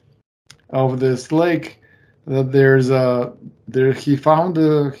dive of this lake, that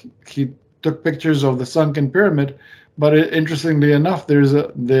he took pictures of the sunken pyramid, but interestingly enough, there's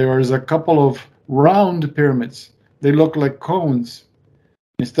a couple of round pyramids. They look like cones.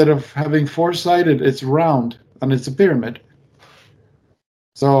 Instead of having four-sided, it's round, and it's a pyramid.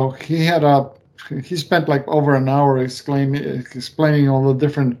 So he spent like over an hour explaining all the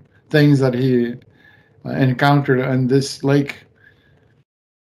different things that he encountered in this lake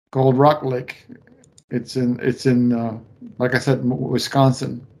called Rock Lake. It's in like I said,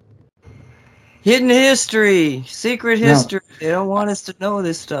 Wisconsin. Hidden history, secret history. Yeah. They don't want us to know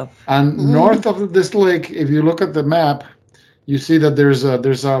this stuff. And north of this lake, if you look at the map, you see that there's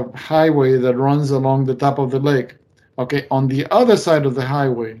a highway that runs along the top of the lake. Okay, on the other side of the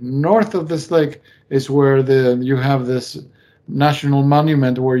highway, north of this lake, is where you have this national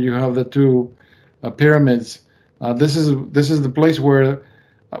monument where you have the two pyramids. This is the place where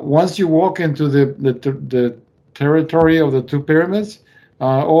once you walk into the territory of the two pyramids,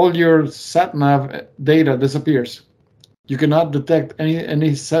 all your sat nav data disappears. You cannot detect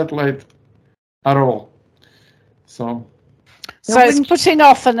any satellite at all. So it's putting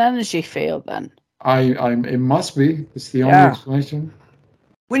off an energy field then. It must be. It's the only explanation.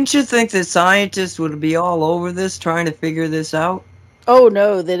 Wouldn't you think that scientists would be all over this, trying to figure this out? Oh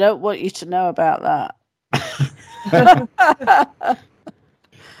no, they don't want you to know about that.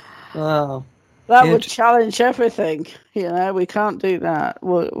 Wow. That would challenge everything. We can't do that.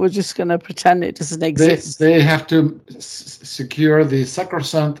 We're just going to pretend it doesn't exist. They have to secure the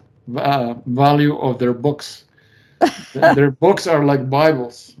sacrosanct value of their books. Their books are like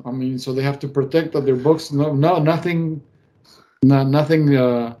Bibles. I mean, so they have to protect that their books. Nothing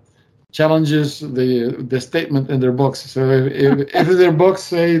challenges the statement in their books. So if their books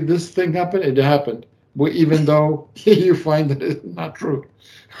say this thing happened, it happened. Even though you find that it's not true.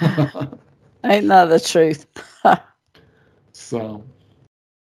 Ain't that the truth? So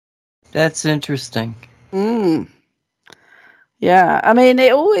that's interesting. Yeah, I mean,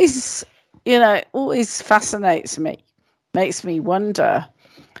 it always fascinates me, makes me wonder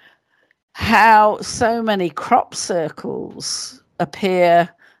how so many crop circles appear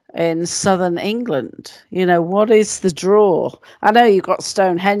in southern England. What is the draw? I know you've got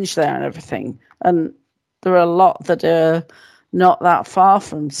Stonehenge there and everything, and there are a lot that are not that far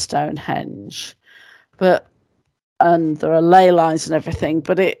from Stonehenge, and there are ley lines and everything,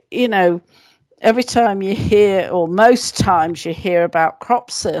 but every time you hear, or most times you hear about crop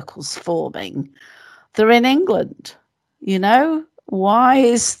circles forming, they're in England. Why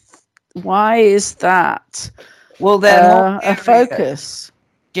is that? Well, that whole area, a focus.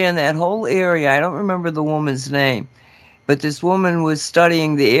 Again, that whole area, I don't remember the woman's name, but this woman was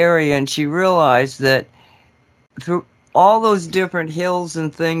studying the area, and she realized that through all those different hills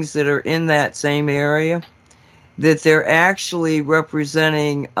and things that are in that same area, that they're actually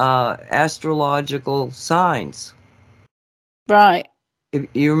representing astrological signs. Right. If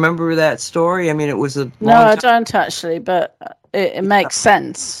you remember that story? I mean, it was a no, I don't actually, but it makes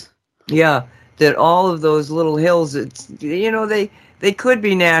sense. Yeah, that all of those little hills, it's they could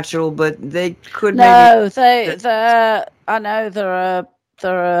be natural, but they could I know there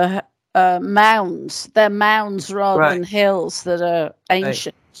are mounds. They're mounds rather than hills that are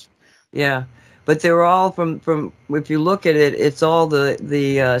ancient. Right. Yeah, but they're all from. If you look at it, it's all the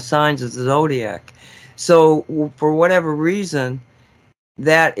signs of the zodiac. So for whatever reason,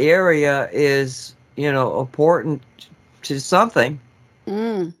 that area is important to something.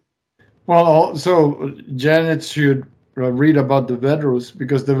 Well, so Janet should read about the Vedrus,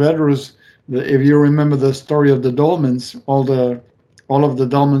 because the Vedrus, if you remember the story of the dolmens, all of the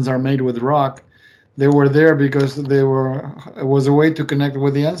dolmens are made with rock. They were there because it was a way to connect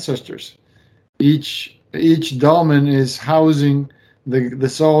with the ancestors. Each dolmen is housing the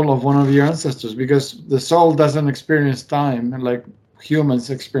soul of one of your ancestors, because the soul doesn't experience time like humans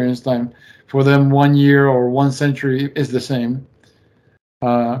experience time. For them, 1 year or 1 century is the same.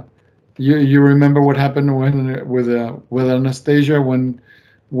 You remember what happened with Anastasia when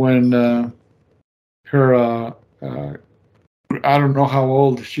her I don't know how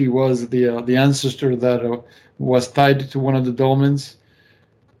old she was, the ancestor that was tied to one of the dolmens.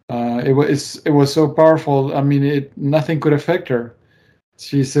 It was so powerful. I mean, nothing could affect her.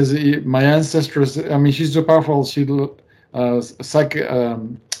 She says, my ancestors. I mean, she's so powerful. She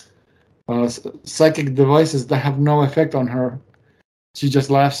psychic devices that have no effect on her. She just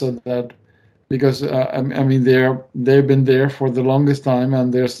laughs at that, because I mean they've been there for the longest time,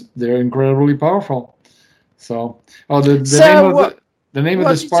 and they're incredibly powerful. So the name of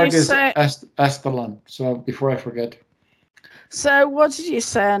this park is Astalan. So before I forget. So what did you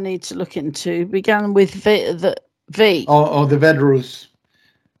say I need to look into? Began with V. Oh, the Vedrus.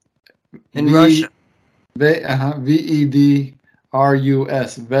 In Russia. Vedrus.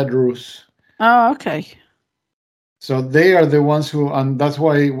 Vedrus. Oh, okay. So they are the ones who, and that's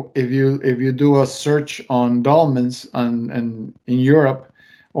why if you do a search on dolmens and in Europe,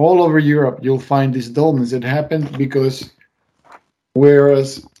 all over Europe, you'll find these dolmens. It happened because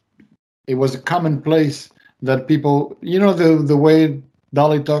whereas it was a commonplace that people, the way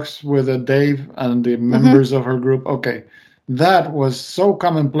Dolly talks with Dave and the members of her group. Okay, that was so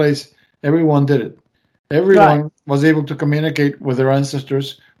commonplace. Everyone did it. Everyone was able to communicate with their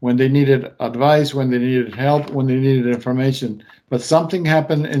ancestors when they needed advice, when they needed help, when they needed information. But something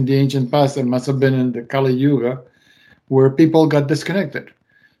happened in the ancient past, it must have been in the Kali Yuga, where people got disconnected.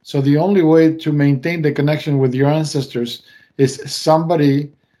 So the only way to maintain the connection with your ancestors is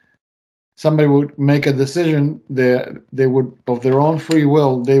somebody would make a decision that they would, of their own free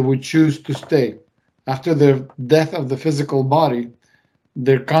will, they would choose to stay after the death of the physical body,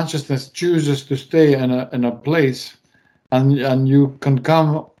 their consciousness chooses to stay in a place, and you can come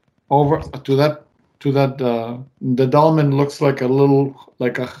over to that the dolmen looks like a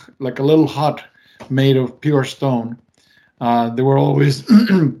little hut made of pure stone. There were always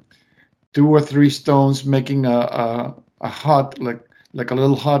 2 or 3 stones making a hut, like a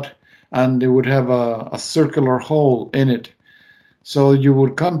little hut, and they would have a circular hole in it. So you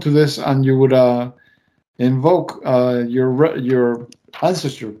would come to this, and you would invoke your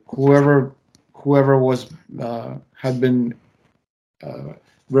ancestor, whoever was had been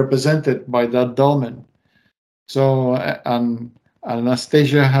represented by that dolmen. So and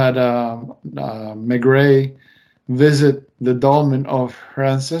Anastasia had Maigret visit the dolmen of her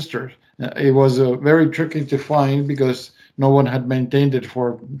ancestors. It was very tricky to find because no one had maintained it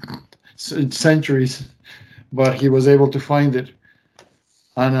for centuries, but he was able to find it.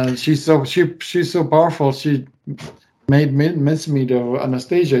 And she's so powerful. She made mincemeat of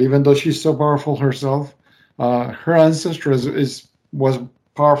Anastasia, even though she's so powerful herself. Her ancestor was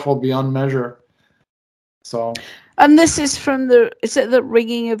powerful beyond measure. So. And this is from is it the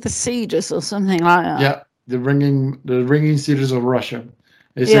Ringing of the Cedars or something like that? Yeah, the Ringing Cedars of Russia.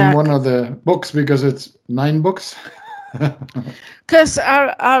 It's in one of the books because it's 9 books. Because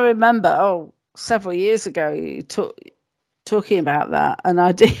I remember several years ago you talking about that, and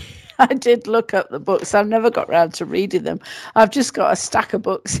I did look up the books. I've never got around to reading them. I've just got a stack of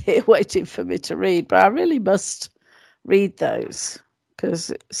books here waiting for me to read, but I really must read those because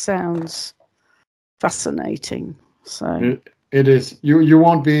it sounds fascinating. So it is. You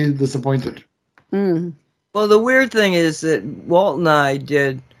won't be disappointed. Mm. Well, the weird thing is that Walt and I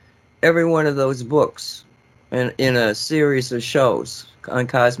did every one of those books in a series of shows on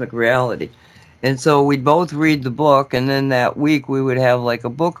Cosmic Reality. And so we'd both read the book, and then that week we would have like a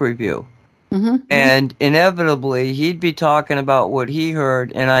book review. Mm-hmm. And inevitably, he'd be talking about what he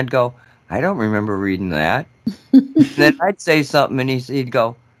heard, and I'd go, I don't remember reading that. Then I'd say something, and he'd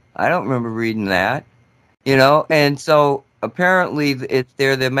go, I don't remember reading that. You know? And so apparently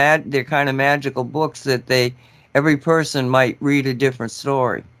they're kind of magical books that every person might read a different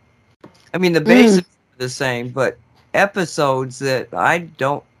story. I mean, the basics are the same, but episodes that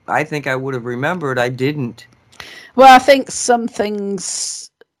I think I would have remembered, I didn't. Well, I think some things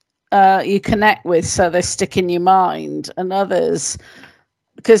you connect with, so they stick in your mind, and others,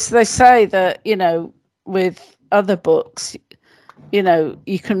 because they say that, with other books,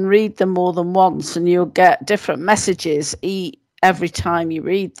 you can read them more than once and you'll get different messages every time you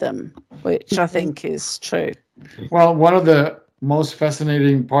read them, which I think is true. Well, one of the most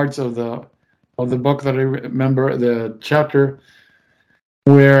fascinating parts of the book that I remember, the chapter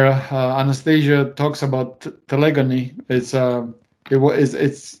where Anastasia talks about telegony. It's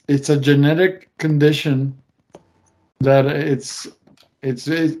a genetic condition that it's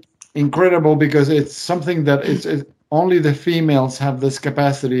incredible because it's something that it's only the females have this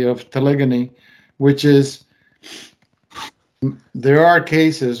capacity of telegony, which is there are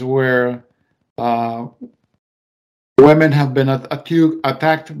cases where women have been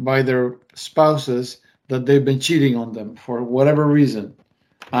attacked by their spouses that they've been cheating on them for whatever reason.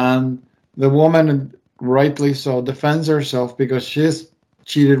 And the woman, rightly so, defends herself because she has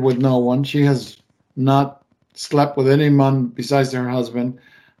cheated with no one. She has not slept with any man besides her husband,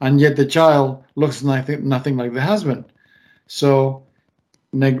 and yet the child looks nothing like the husband. So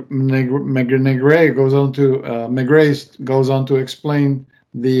Maigret goes on to explain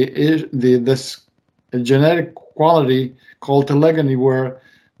this genetic quality called telegony, where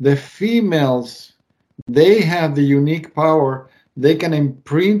the females, they have the unique power. They can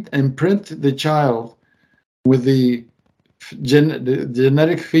imprint the child with the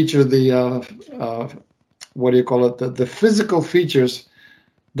genetic feature, what do you call it? The physical features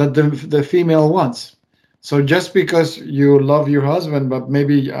that the female wants. So just because you love your husband, but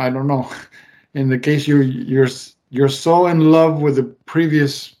maybe, I don't know, in the case you're so in love with the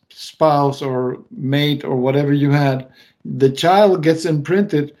previous spouse or mate or whatever you had, the child gets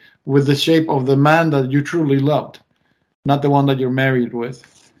imprinted with the shape of the man that you truly loved, not the one that you're married with.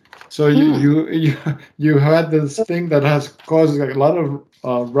 So you had this thing that has caused a lot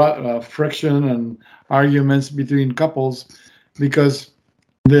of friction and arguments between couples because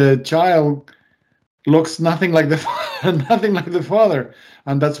the child looks nothing like the father,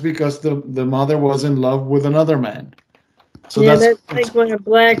 and that's because the mother was in love with another man. So that's like when a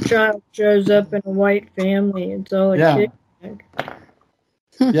black child shows up in a white family. It's all a kick.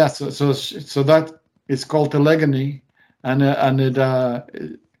 Yeah, so that is called telegony, and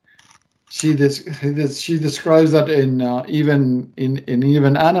she describes that in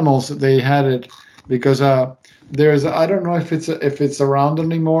even animals they had it because there's, I don't know if it's around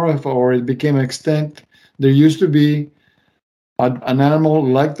anymore, or it became extinct. There used to be an animal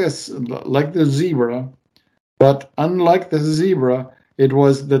like this, like the zebra, but unlike the zebra, it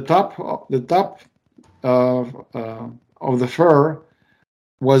was the top uh, uh, of the fur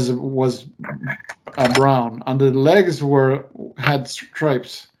was brown, and the legs had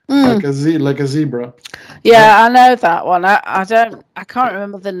stripes like a zebra. Yeah, I know that one. I can't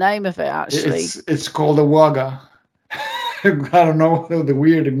remember the name of it actually. It's called a wagga. I don't know the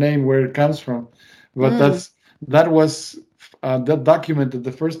weird name where it comes from, but that was that documented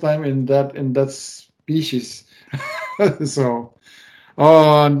the first time in that species. So,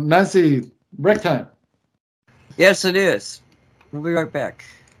 oh, Nancy, break time. Yes, it is. We'll be right back.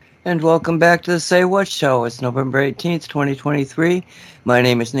 And welcome back to the Say What Show. It's November 18th, 2023. My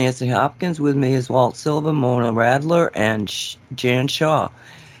name is Nancy Hopkins. With me is Walt Silva, Mona Radler, and Jan Shaw.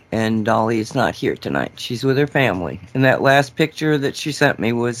 And Dolly is not here tonight. She's with her family. And that last picture that she sent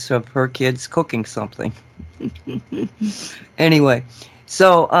me was of her kids cooking something. Anyway,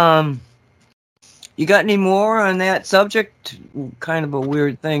 so, you got any more on that subject? Kind of a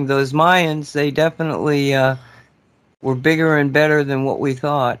weird thing. Those Mayans, they definitely were bigger and better than what we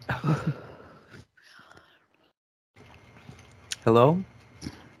thought. Hello?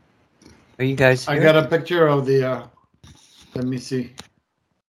 Are you guys here? I got a picture of the, let me see.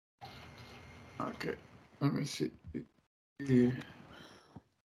 Okay, let me see. Yeah.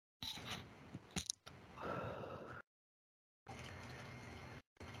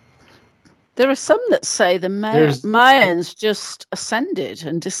 There are some that say the Mayans just ascended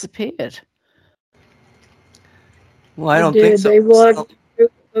and disappeared. Well, I don't think so. They walked through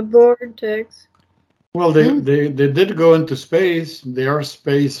the vortex. Well, they did go into space. They are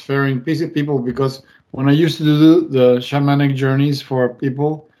space-faring people, because when I used to do the shamanic journeys for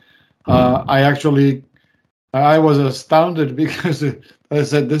people, I was astounded because I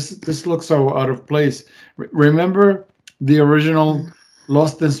said, this looks so out of place. Remember the original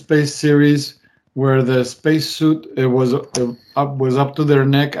Lost in Space series where the space suit was up to their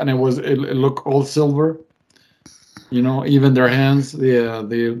neck, and it looked all silver? You know, even their hands.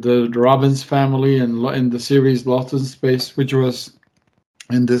 The Robbins family in the series Lost in Space, which was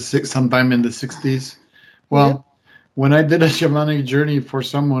sometime in the 60s. Well, when I did a shamanic journey for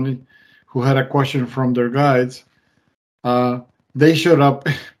someone who had a question from their guides, they showed up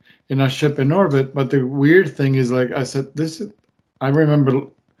in a ship in orbit. But the weird thing is, like I said, I remember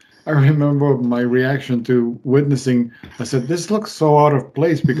my reaction to witnessing. I said, this looks so out of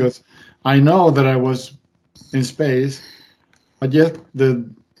place, because I know that I was in space, but yet the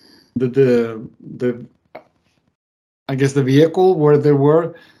I guess the vehicle where they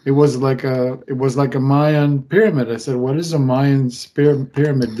were, it was like a Mayan pyramid. I said, what is a Mayan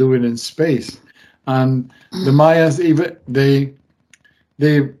pyramid doing in space? And the Mayans, even they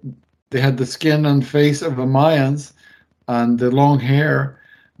had the skin and face of the Mayans and the long hair,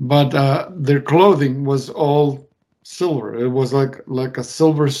 but their clothing was all silver. It was like a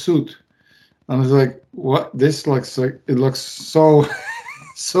silver suit. And I was like, what? This looks like, it looks so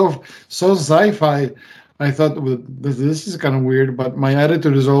so sci-fi. I thought, well, this is kind of weird, but my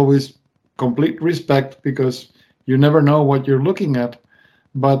attitude is always complete respect, because you never know what you're looking at.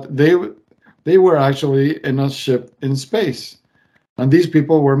 But they were actually in a ship in space, and these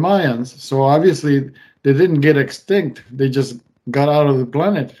people were Mayans. So obviously they didn't get extinct. They just got out of the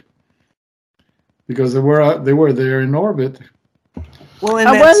planet, because they were there in orbit. Well,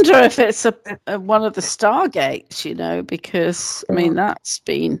 I wonder if it's one of the Stargates, because I mean that's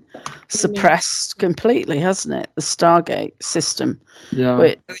been suppressed completely, hasn't it? The Stargate system. Yeah.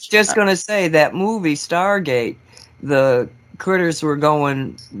 I was just going to say that movie Stargate, the critters were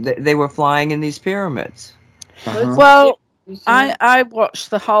they were flying in these pyramids. Uh-huh. Well, I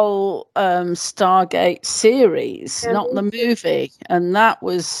watched the whole Stargate series, not the movie, and that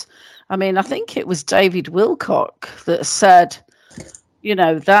was, I mean, I think it was David Wilcock that said,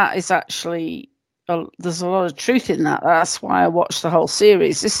 that is actually, there's a lot of truth in that. That's why I watched the whole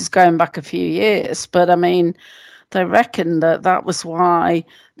series. This is going back a few years, but I mean, they reckon that was why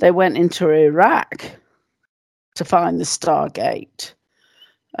they went into Iraq to find the Stargate.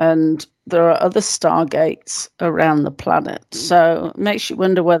 And there are other Stargates around the planet. So it makes you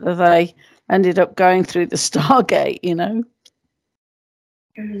wonder whether they ended up going through the Stargate, And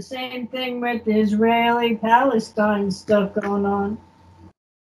the same thing with the Israeli-Palestine stuff going on.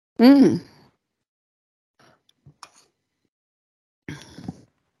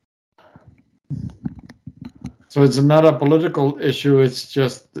 So it's not a political issue, it's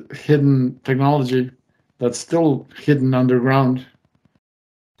just hidden technology that's still hidden underground.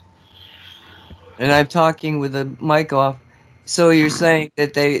 and I'm talking with the mic off. So you're saying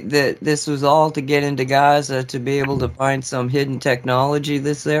that this was all to get into Gaza to be able to find some hidden technology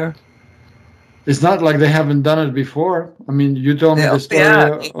that's there? It's not like they haven't done it before. I mean, you told me the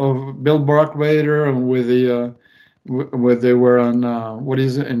story of Bill Brockwayder and with the where they were on what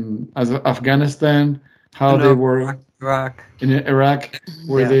is it in Afghanistan, how they were Iraq. In Iraq,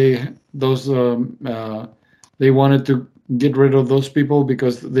 where they wanted to get rid of those people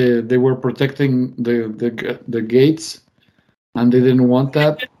because they were protecting the gates, and they didn't want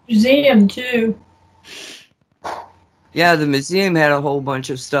that. Museum too. Yeah, the museum had a whole bunch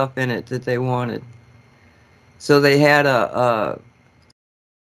of stuff in it that they wanted. So they had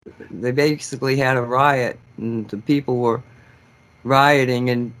they basically had a riot, and the people were rioting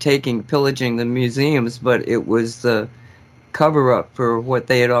and pillaging the museums, but it was the cover-up for what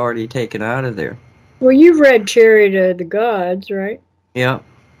they had already taken out of there. Well, you've read Chariot of the Gods, right? Yeah.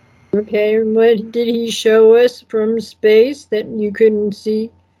 Okay, and what did he show us from space that you couldn't see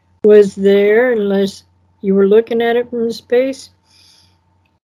was there unless you were looking at it from space?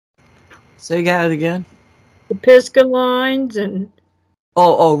 Say that again? The Pisgah lines and...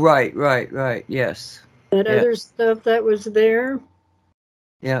 Oh, right, yes. That other stuff that was there?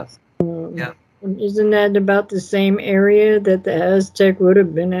 Yeah. Yeah. Isn't that about the same area that the Aztec would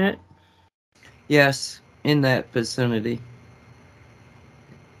have been at? Yes, in that vicinity.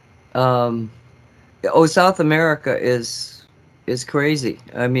 South America is crazy.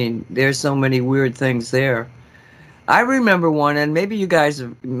 I mean, there's so many weird things there. I remember one, and maybe you guys,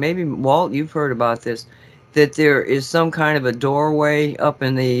 maybe Walt, you've heard about this, that there is some kind of a doorway up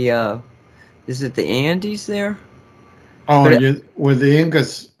in the, is it the Andes there? Oh, where the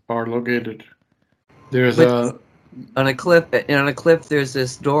Incas are located. There's on a cliff. On a cliff, there's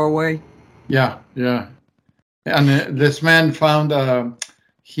this doorway. Yeah. And this man found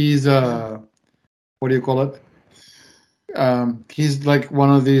he's what do you call it? He's like one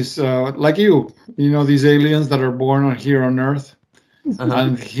of these like you know, these aliens that are born here on Earth. Uh-huh.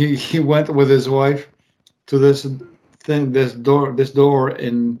 And he went with his wife to this door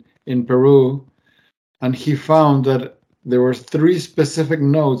in Peru, and he found that there were 3 specific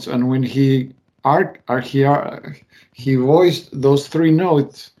notes, and when he voiced those 3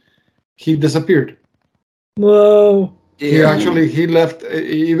 notes, he disappeared. Whoa! He left,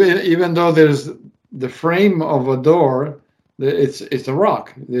 even though there's the frame of a door. It's a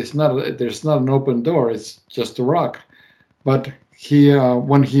rock. There's not an open door. It's just a rock. But he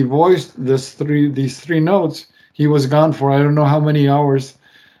when he voiced these 3 notes, he was gone for I don't know how many hours.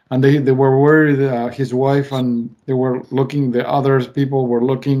 And they were worried, his wife, and they were looking, the other people were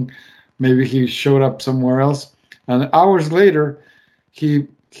looking, maybe he showed up somewhere else. And hours later,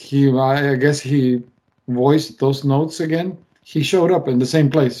 I guess he voiced those notes again. He showed up in the same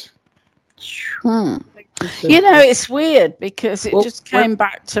place. You know, it's weird because it just came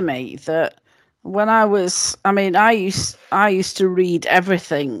back to me that when I used to read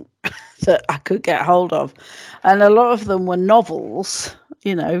everything that I could get hold of, and a lot of them were novels,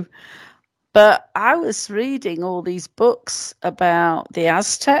 you know, but I was reading all these books about the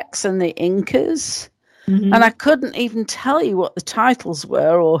Aztecs and the Incas, and I couldn't even tell you what the titles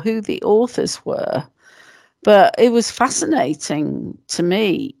were or who the authors were, but it was fascinating to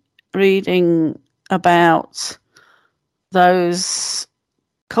me reading about those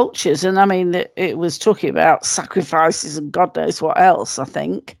cultures. And I mean, it was talking about sacrifices and God knows what else, I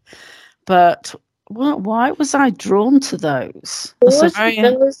think. But why was I drawn to those? Was the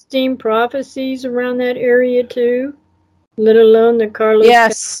Philistine prophecies around that area too? Let alone the Carlos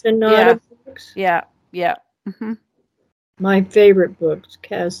Castaneda books? Yeah. Mm-hmm. My favorite books,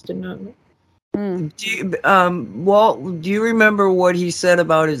 Castaneda. Walt, do you remember what he said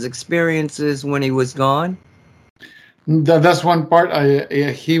about his experiences when he was gone? That's one part.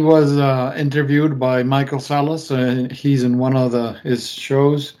 He was interviewed by Michael Salas. He's in one of his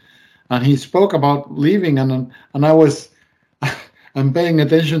shows, and he spoke about leaving. And I'm paying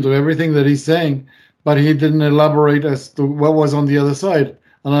attention to everything that he's saying, but he didn't elaborate as to what was on the other side.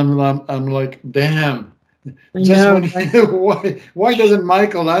 And I'm like, damn. Why doesn't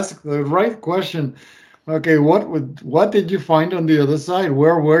Michael ask the right question? Okay, what did you find on the other side?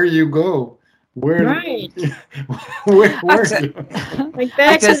 Where you go? Where? Right. where what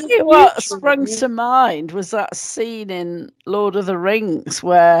sprung to mind was that scene in Lord of the Rings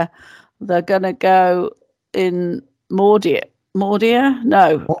where they're gonna go in Mordor.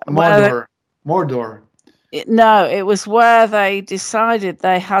 Mordor. No, it was where they decided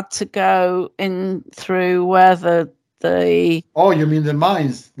they had to go in through where the Oh, you mean the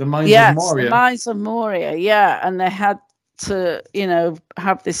mines? The mines of Moria. The mines of Moria, yeah. And they had to,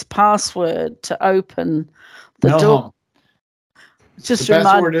 have this password to open the Melham. door. Just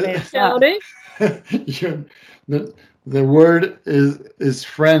reminded me of that. The word is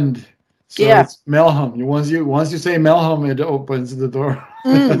friend. So it's Melham. Once you say Melham, it opens the door.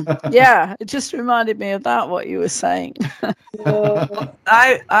 Yeah, it just reminded me of that, what you were saying.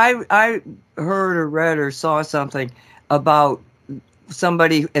 I heard or read or saw something about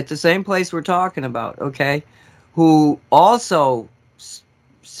somebody at the same place we're talking about, okay, who also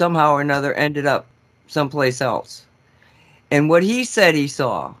somehow or another ended up someplace else. And what he said he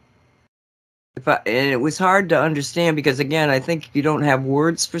saw, and it was hard to understand because, again, I think you don't have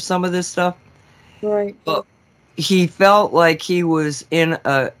words for some of this stuff. Right. But he felt like he was in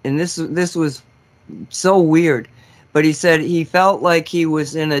and this was so weird, but he said he felt like he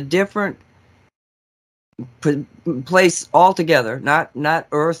was in a different place altogether, not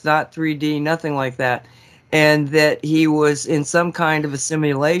Earth, not 3D, nothing like that, and that he was in some kind of a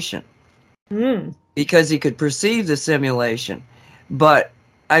simulation because he could perceive the simulation. But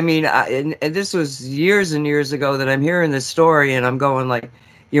I mean, and this was years and years ago that I'm hearing this story, and I'm going like,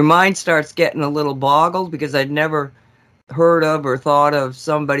 your mind starts getting a little boggled because I'd never heard of or thought of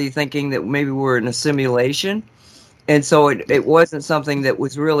somebody thinking that maybe we're in a simulation. And so it wasn't something that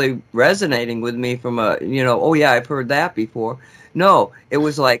was really resonating with me from a, oh yeah, I've heard that before. No, it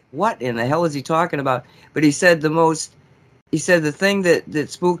was like, what in the hell is he talking about? But he said the thing that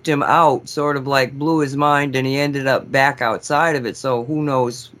spooked him out sort of like blew his mind, and he ended up back outside of it. So who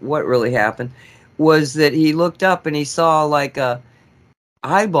knows what really happened, was that he looked up and he saw like a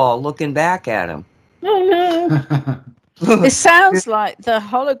eyeball looking back at him. Oh no. It sounds like the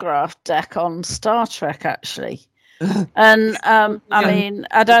holograph deck on Star Trek, actually. And I mean,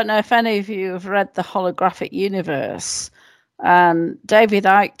 I don't know if any of you have read The Holographic Universe. And David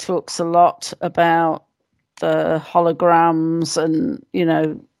Icke talks a lot about the holograms and,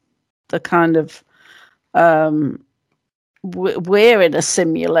 the kind of we're in a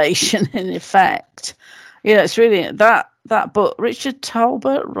simulation in effect. It's really that book, Richard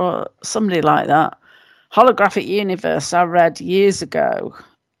Talbot or somebody like that, Holographic Universe, I read years ago,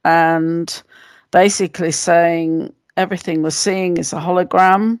 and basically saying everything we're seeing is a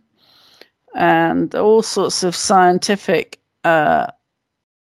hologram, and all sorts of scientific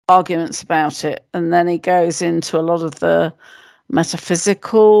arguments about it. And then he goes into a lot of the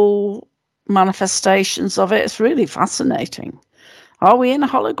metaphysical manifestations of it. It's really fascinating. Are we in a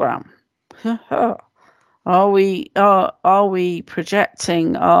hologram? Are we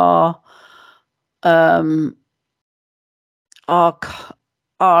projecting our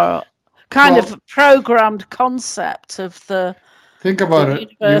kind of programmed concept of the think about the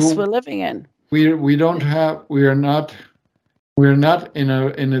it universe we're living in? We're not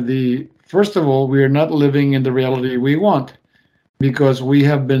in the first of all, we are not living in the reality we want, because we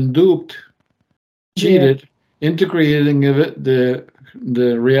have been duped, cheated into creating the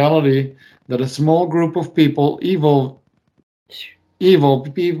reality that a small group of people, evil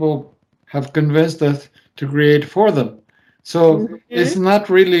people, have convinced us to create for them. So it's not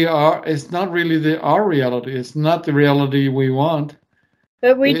really our reality. It's not the reality we want.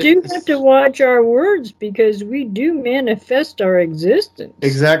 But we do have to watch our words, because we do manifest our existence.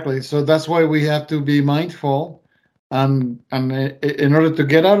 Exactly. So that's why we have to be mindful, and in order to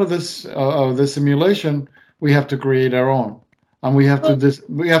get out of this simulation, we have to create our own, and we have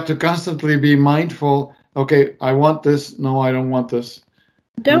to constantly be mindful. Okay, I want this. No, I don't want this.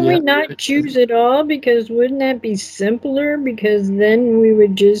 Don't we not choose it all? Because wouldn't that be simpler? Because then we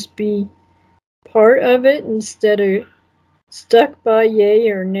would just be part of it instead of stuck by yay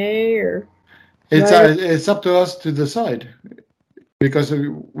or nay, or it's up to us to decide, because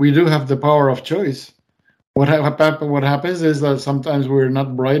we do have the power of choice. What happens is that sometimes we're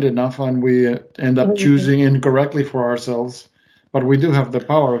not bright enough, and we end up choosing incorrectly for ourselves. But we do have the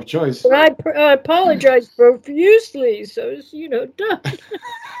power of choice. But I apologize profusely. So done.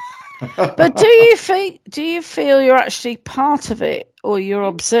 But do you feel you're actually part of it, or you're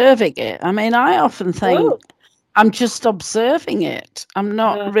observing it? I mean, I often think I'm just observing it. I'm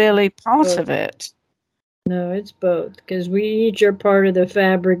not really part of it. No, it's both, because we each are part of the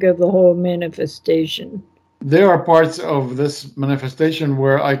fabric of the whole manifestation. There are parts of this manifestation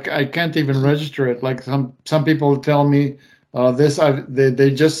where I can't even register it. Like some people tell me,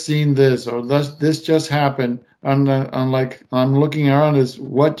 they just seen this, or this just happened, and I'm looking around as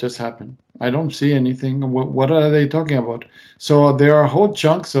what just happened. I don't see anything. What are they talking about? So there are whole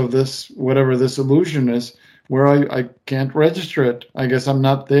chunks of this, whatever this illusion is, where I can't register it. I guess I'm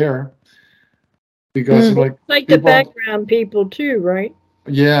not there, because like the background people too, right?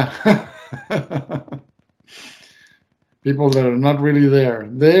 Yeah. People that are not really there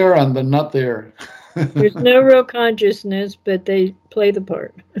and they're not there. There's no real consciousness, but they play the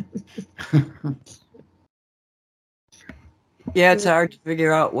part. Yeah, it's hard to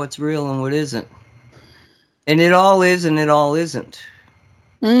figure out what's real and what isn't. And it all is and it all isn't.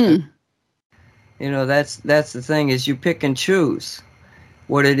 Mm. You know, that's the thing, is you pick and choose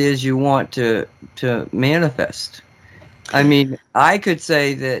what it is you want to manifest. I mean, I could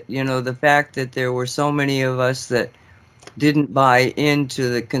say that, you know, the fact that there were so many of us that didn't buy into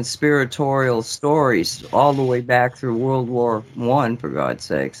the conspiratorial stories all the way back through World War I, for God's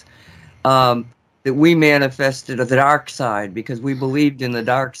sakes, that we manifested the dark side because we believed in the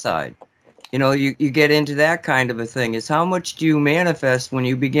dark side. You know, you get into that kind of a thing. Is how much do you manifest when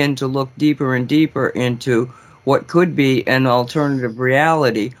you begin to look deeper and deeper into what could be an alternative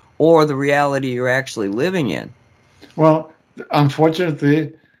reality or the reality you're actually living in? Well,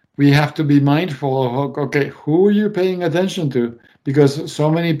 unfortunately, we have to be mindful of, okay, who are you paying attention to? Because so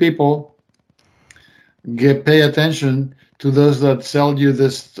many people pay attention to those that sell you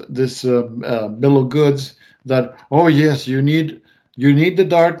this bill of goods, that, oh yes, you need the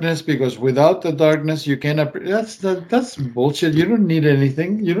darkness, because without the darkness you cannot. That's bullshit. You don't need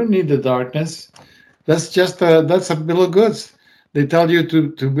anything. You don't need the darkness. That's a bill of goods. They tell you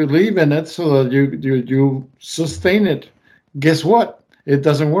to believe in it so that you sustain it. Guess what? It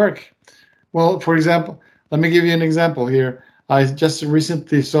doesn't work. Well, for example, let me give you an example here. I just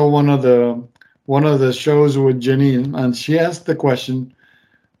recently saw one of the shows with Janine, and she asked the question,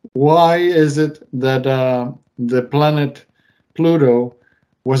 why is it that the planet Pluto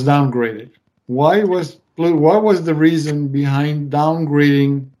was downgraded? What was the reason behind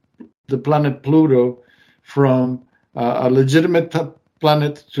downgrading the planet Pluto from a legitimate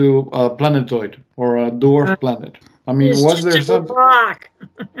planet to a planetoid or a dwarf planet? I mean, It's was there just a something? rock.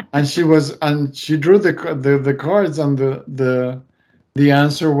 And she drew the cards, and the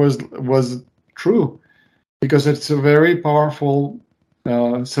answer was true, because it's a very powerful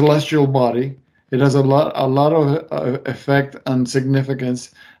celestial body. It has a lot of effect and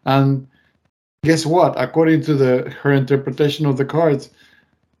significance. And guess what? According to her interpretation of the cards,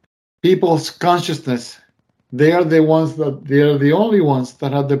 people's consciousness, they are the only ones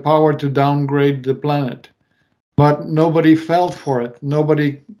that had the power to downgrade the planet. But nobody felt for it.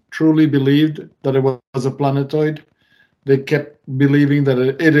 Nobody truly believed that it was a planetoid. They kept believing that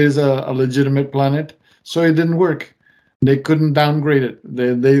it is a legitimate planet, so it didn't work. They couldn't downgrade it.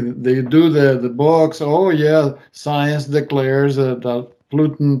 They do the books. Oh yeah, science declares that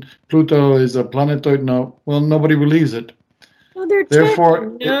Pluto is a planetoid. No, well, nobody believes it. Well, they're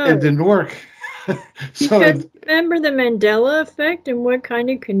Therefore, no. it didn't work. So because remember the Mandela effect and what kind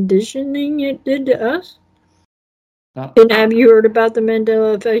of conditioning it did to us? And have you heard about the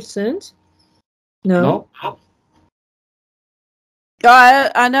Mandela effect since? No.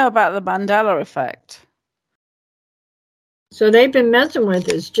 I know about the Mandela effect. So they've been messing with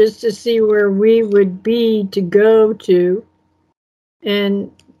us just to see where we would be to go to,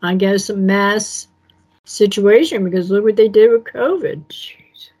 and I guess a mass situation, because look what they did with COVID.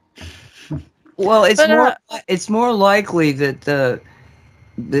 Jeez. Well, it's more likely that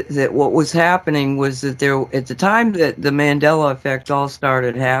that what was happening was that there, at the time that the Mandela effect all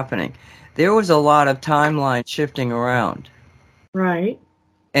started happening, there was a lot of timeline shifting around. Right.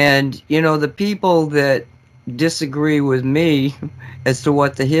 And, you know, the people that disagree with me as to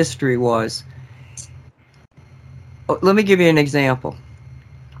what the history was, let me give you an example,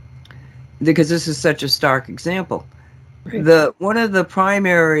 because this is such a stark example. Right. One of the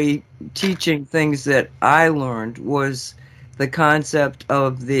primary teaching things that I learned was the concept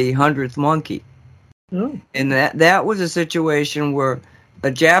of the 100th monkey. Oh. And that was a situation where a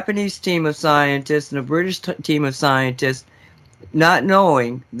Japanese team of scientists and a British team of scientists, not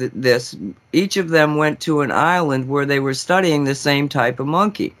knowing this, each of them went to an island where they were studying the same type of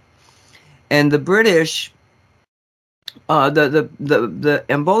monkey. And the British,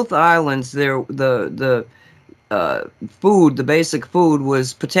 in both islands, the food, the basic food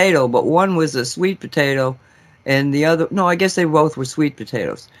was potato, but one was a sweet potato, and the other, no, I guess they both were sweet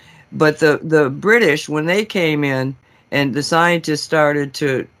potatoes. But the British, when they came in and the scientists started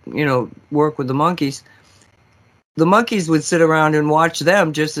to, you know, work with the monkeys would sit around and watch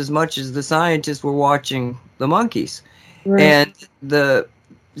them just as much as the scientists were watching the monkeys. Right. And the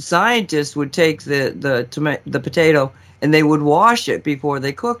scientists would take the potato and they would wash it before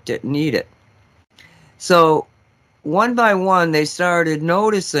they cooked it and eat it. So one by one, they started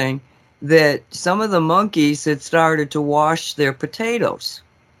noticing that some of the monkeys had started to wash their potatoes.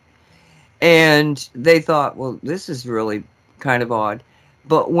 And they thought, well, this is really kind of odd.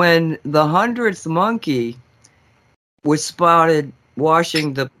 But when the 100th monkey was spotted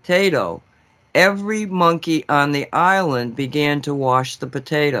washing the potato, every monkey on the island began to wash the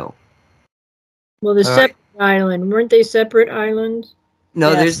potato. Well, the separate island, weren't they separate islands?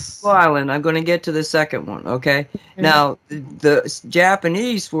 No, there's two island. I'm going to get to the second one, okay? Now, the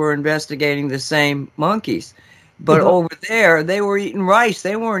Japanese were investigating the same monkeys, but over there, they were eating rice.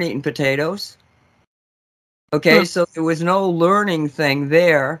 They weren't eating potatoes. Okay, so there was no learning thing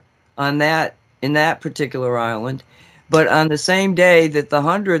there in that particular island. But on the same day that the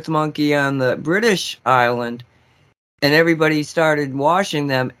 100th monkey on the British island, and everybody started washing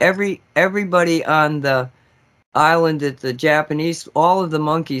them, everybody on the island that the Japanese, all of the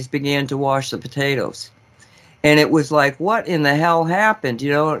monkeys began to wash the potatoes. And it was like, what in the hell happened?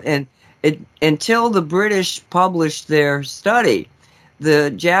 And until the British published their study,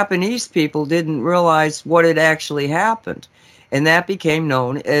 the Japanese people didn't realize what had actually happened. And that became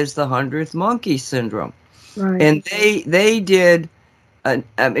known as the 100th monkey syndrome. Right. And they did, I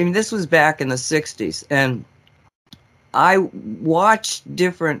mean, this was back in the 60s. And I watched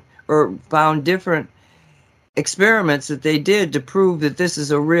found different experiments that they did to prove that this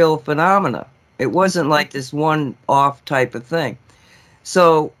is a real phenomena. It wasn't like this one-off type of thing.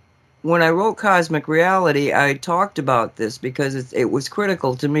 So when I wrote Cosmic Reality, I talked about this because it was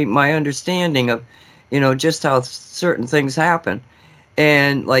critical to me, my understanding of, just how certain things happen,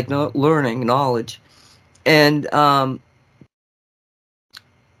 and like learning, knowledge. And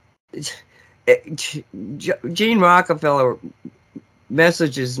Jean Rockefeller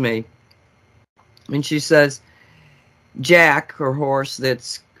messages me, and she says, Jack, her horse,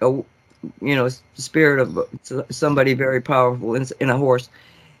 that's a spirit of somebody very powerful in a horse.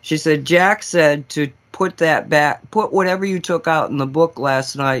 She said, Jack said to put that back, put whatever you took out in the book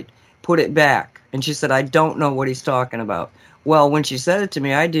last night, put it back. And she said, I don't know what he's talking about. Well, when she said it to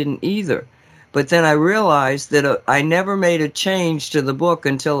me, I didn't either. But then I realized that I never made a change to the book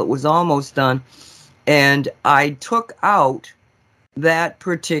until it was almost done. And I took out that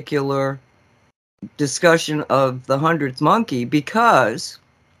particular discussion of the 100th monkey because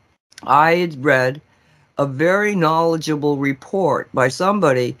I had read a very knowledgeable report by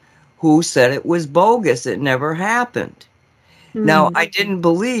somebody who said it was bogus. It never happened. Now, I didn't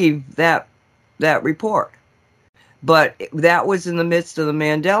believe that report, but that was in the midst of the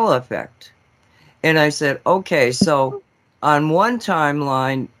Mandela effect. And I said, okay, so on one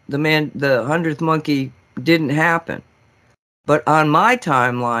timeline, the 100th monkey didn't happen, but on my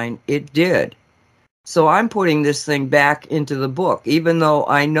timeline, it did. So I'm putting this thing back into the book, even though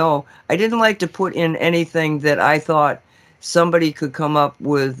I know I didn't like to put in anything that I thought somebody could come up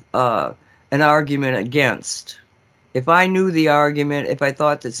with an argument against. If I knew the argument, if I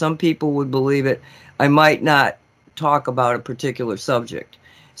thought that some people would believe it, I might not talk about a particular subject.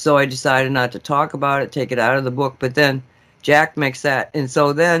 So I decided not to talk about it, take it out of the book. But then Jack makes that. And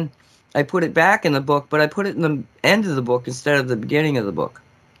so then I put it back in the book, but I put it in the end of the book instead of the beginning of the book.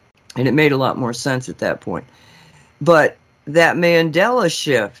 And it made a lot more sense at that point. But that Mandela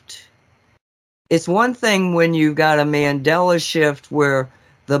shift, it's one thing when you got a Mandela shift where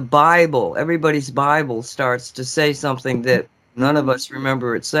the Bible, everybody's Bible starts to say something that none of us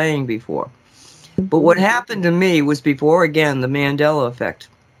remember it saying before. But what happened to me was before, again, the Mandela effect,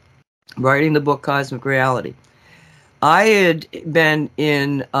 writing the book Cosmic Reality. I had been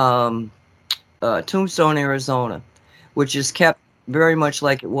in Tombstone, Arizona, which is kept very much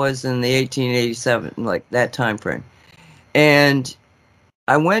like it was in the 1887, like that time frame. And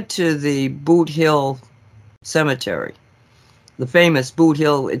I went to the Boot Hill Cemetery, the famous Boot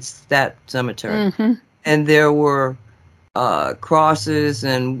Hill, it's that cemetery. Mm-hmm. And there were crosses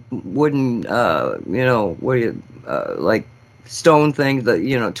and wooden, like stone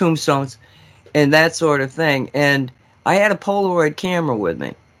things, tombstones and that sort of thing. And I had a Polaroid camera with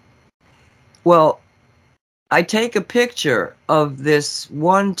me. Well, I take a picture of this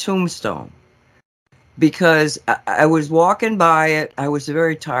one tombstone because I was walking by it. I was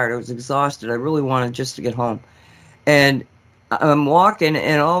very tired. I was exhausted. I really wanted just to get home. And I'm walking,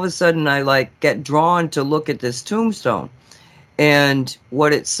 and all of a sudden I get drawn to look at this tombstone. And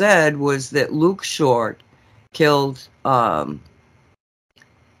what it said was that Luke Short killed, what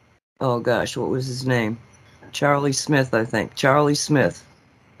was his name? Charlie Smith, I think. Charlie Smith.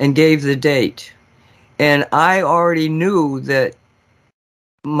 And gave the date. And I already knew that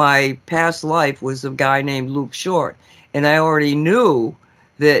my past life was a guy named Luke Short. And I already knew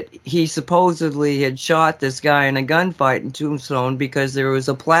that he supposedly had shot this guy in a gunfight in Tombstone because there was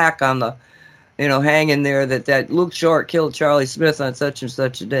a plaque on the, hanging there that Luke Short killed Charlie Smith on such and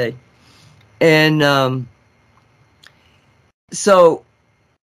such a day. And so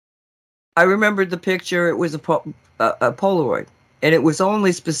I remembered the picture. It was a Polaroid, and it was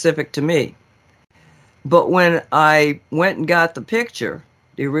only specific to me. But when I went and got the picture,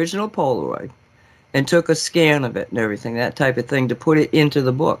 the original Polaroid, and took a scan of it and everything, that type of thing, to put it into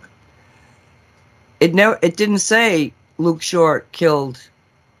the book, it didn't say Luke Short killed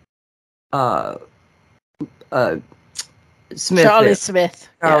Smith. Charlie Smith.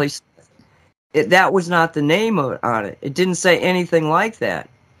 Charlie Smith. That was not the name on it. It didn't say anything like that.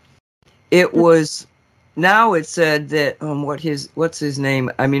 It was, now it said that, what's his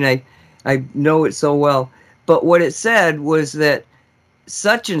name? I mean, I know it so well, but what it said was that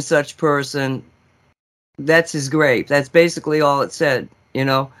such and such person, that's his grave. That's basically all it said, you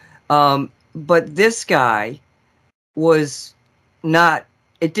know. But this guy was not,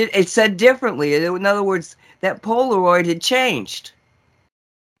 it said differently. In other words, that Polaroid had changed.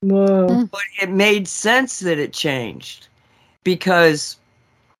 Whoa. But it made sense that it changed, because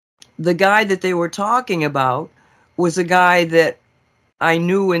the guy that they were talking about was a guy that I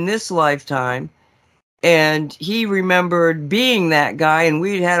knew in this lifetime, and he remembered being that guy, and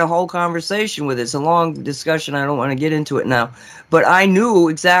we'd had a whole conversation with it. It's a long discussion. I don't want to get into it now, but I knew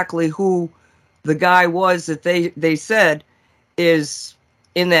exactly who the guy was that they said is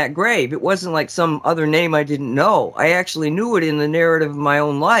in that grave. It wasn't like some other name I didn't know. I actually knew it in the narrative of my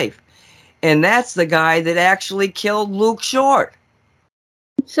own life. And that's the guy that actually killed Luke Short.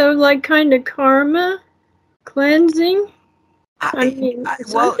 So, like, kind of karma cleansing? Something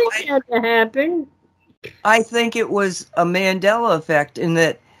had to happen. I think it was a Mandela effect in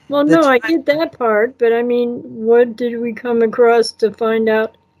that. Well, no, I get that part, but I mean, what did we come across to find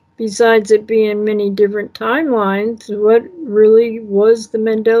out, besides it being many different timelines, what really was the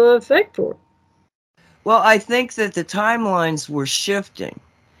Mandela effect for? Well, I think that the timelines were shifting.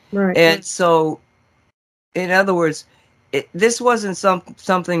 Right. And so, in other words, this wasn't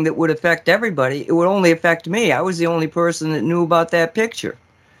something that would affect everybody. It would only affect me. I was the only person that knew about that picture.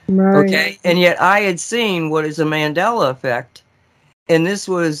 Right. Okay? And yet I had seen what is a Mandela effect, and this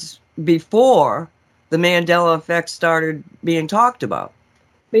was before the Mandela effect started being talked about.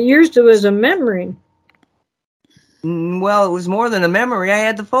 But yours was a memory. Well, it was more than a memory. I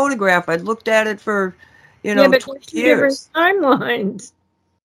had the photograph. I'd looked at it for, 20 years. Different timelines.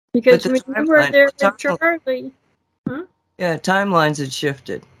 Because when you were there with Charlie, yeah, timelines had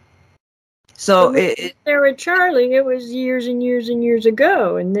shifted. So there with Charlie, it was years and years and years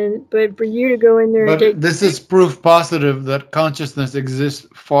ago, but for you to go in there, this is proof positive that consciousness exists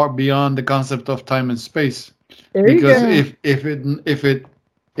far beyond the concept of time and space. Because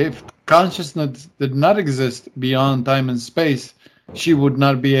if consciousness did not exist beyond time and space, she would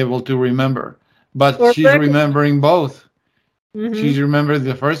not be able to remember. But she's remembering both. Mm-hmm. She's remembering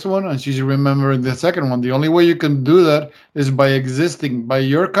the first one and she's remembering the second one. The only way you can do that is by existing, by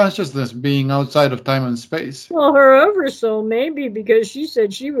your consciousness being outside of time and space. Well, her oversoul, maybe, because she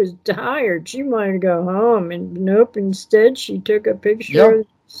said she was tired. She wanted to go home, and nope, instead she took a picture. Yep.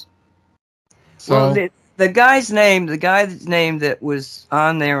 So the guy's name that was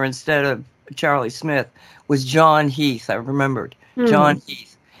on there instead of Charlie Smith was John Heath. I remembered. John Heath.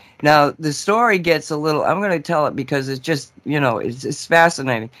 Now, the story gets a little, I'm going to tell it because it's just, it's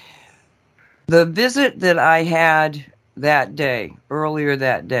fascinating. The visit that I had earlier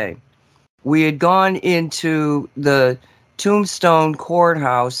that day, we had gone into the Tombstone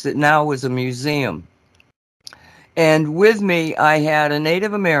Courthouse that now was a museum. And with me, I had a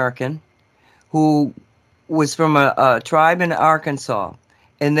Native American who was from a tribe in Arkansas,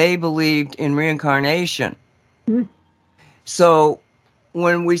 and they believed in reincarnation. Mm-hmm. So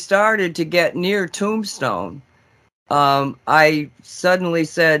when we started to get near Tombstone, I suddenly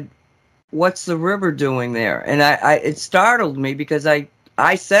said, "What's the river doing there?" And it startled me because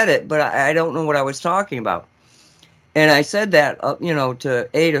I said it, but I don't know what I was talking about. And I said that, to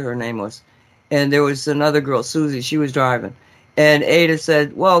Ada, her name was, and there was another girl, Susie, she was driving. And Ada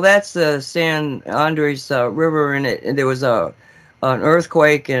said, "Well, that's the San Andres River, and there was an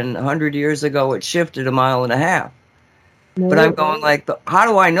earthquake, and 100 years ago it shifted 1.5 miles." But I'm going like, how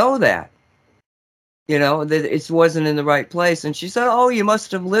do I know that? That it wasn't in the right place. And she said, "Oh, you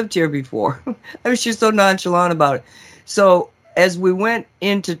must have lived here before." I mean, she's so nonchalant about it. So as we went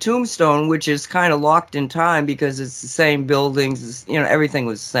into Tombstone, which is kind of locked in time because it's the same buildings, everything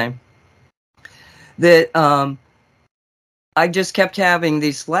was the same, that I just kept having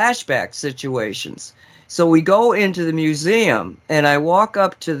these flashback situations. So we go into the museum, and I walk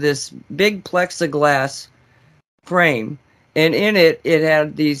up to this big plexiglass frame, and in it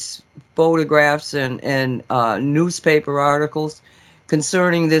had these photographs and newspaper articles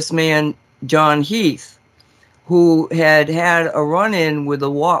concerning this man, John Heath, who had a run-in with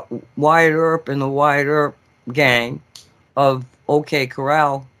the Wyatt Earp and the Wyatt Earp gang of OK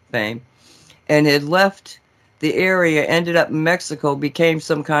Corral fame, and had left the area, ended up in Mexico, became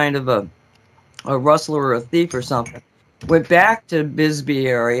some kind of a rustler or a thief or something, went back to Bisbee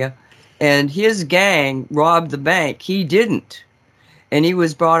area, and his gang robbed the bank. He didn't. And he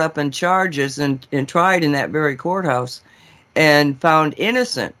was brought up on charges and tried in that very courthouse and found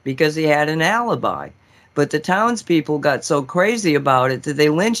innocent because he had an alibi. But the townspeople got so crazy about it that they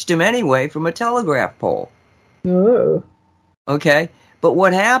lynched him anyway from a telegraph pole. Oh. Okay? But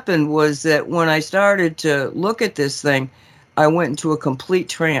what happened was that when I started to look at this thing, I went into a complete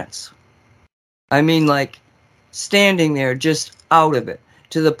trance. I mean, like, standing there just out of it,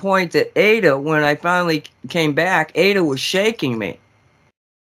 to the point that Ada, when I finally came back, Ada was shaking me,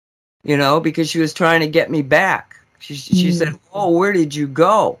 you know, because she was trying to get me back. She said, "Oh, where did you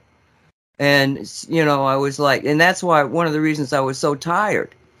go?" And, you know, I was like, and that's why one of the reasons I was so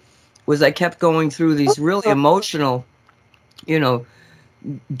tired was I kept going through these really emotional, you know,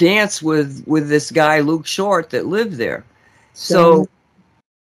 dance with this guy, Luke Short, that lived there. So,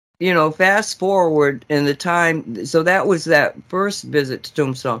 you know, fast forward in the time, so that was that first visit to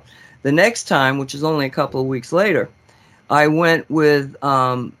Tombstone. The next time, which is only a couple of weeks later, I went with,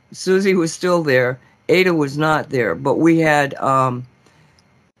 Susie was still there, Ada was not there, but we had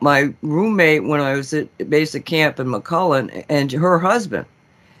my roommate when I was at basic camp in McCullen and her husband.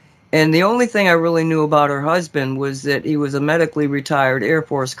 And the only thing I really knew about her husband was that he was a medically retired Air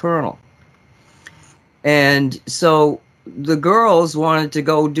Force colonel. And so the girls wanted to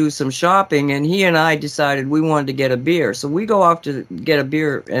go do some shopping, and he and I decided we wanted to get a beer. So we go off to get a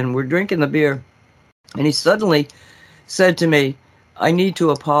beer, and we're drinking the beer. And he suddenly said to me, "I need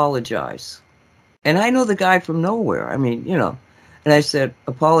to apologize." And I know the guy from nowhere. I mean, you know. And I said,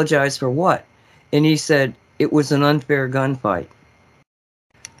 "Apologize for what?" And he said, "It was an unfair gunfight."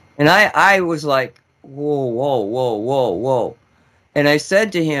 And I was like, whoa, whoa, whoa, whoa, whoa. And I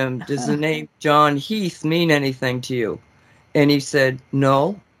said to him, "Does the name John Heath mean anything to you?" And he said,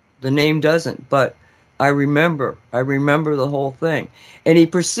 "No, the name doesn't, but I remember the whole thing." And he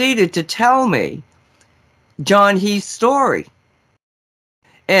proceeded to tell me John Heath's story.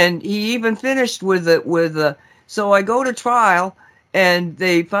 And he even finished with so I go to trial, and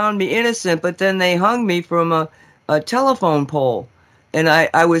they found me innocent, but then they hung me from a telephone pole. And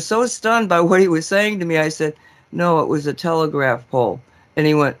I was so stunned by what he was saying to me, I said, "No, it was a telegraph pole." And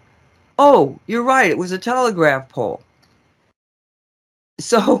he went, "Oh, you're right, it was a telegraph pole."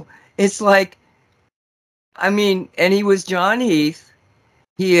 So it's like, I mean, and he was John Heath.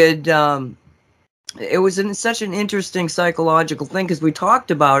 He had, it was such an interesting psychological thing because we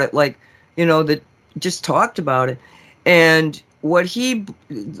talked about it, like, you know, that just talked about it. And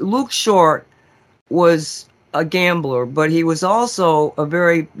Luke Short was a gambler, but he was also a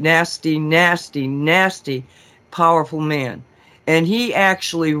very nasty, nasty, nasty, powerful man. And he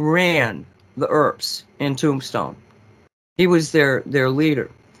actually ran the Earps in Tombstone. He was their leader.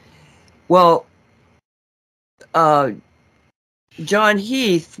 Well, John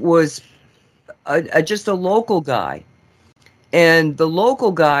Heath was just a local guy. And the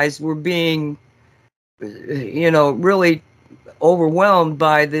local guys were being, you know, really overwhelmed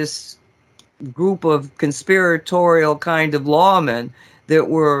by this group of conspiratorial kind of lawmen that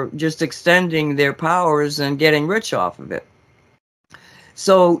were just extending their powers and getting rich off of it.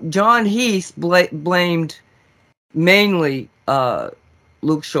 So John Heath blamed mainly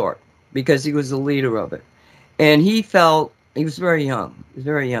Luke Short because he was the leader of it. And he felt, he was very young,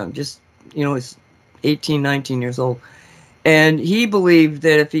 just, you know, he's 18, 19 years old. And he believed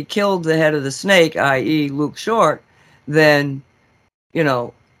that if he killed the head of the snake, i.e. Luke Short, then, you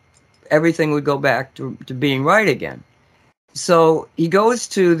know, everything would go back to being right again. So he goes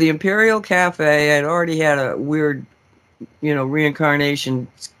to the Imperial Cafe. I'd already had a weird, you know, reincarnation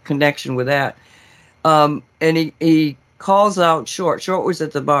connection with that. And he calls out Short. Short was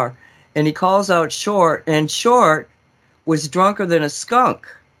at the bar. And he calls out Short, and Short was drunker than a skunk.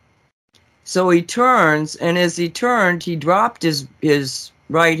 So he turns, and as he turned, he dropped his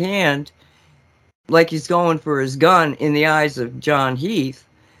right hand like he's going for his gun in the eyes of John Heath.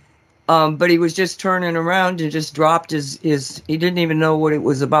 But he was just turning around and just dropped his, he didn't even know what it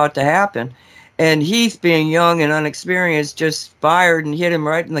was about to happen. And Heath, being young and unexperienced, just fired and hit him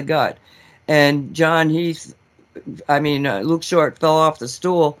right in the gut. And Luke Short fell off the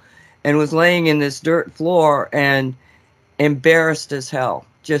stool and was laying in this dirt floor and embarrassed as hell.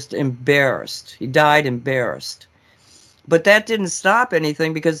 Just embarrassed. He died embarrassed. But that didn't stop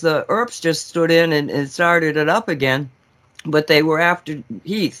anything because the Earps just stood in and started it up again. But they were after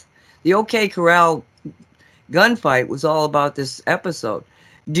Heath. The OK Corral gunfight was all about this episode.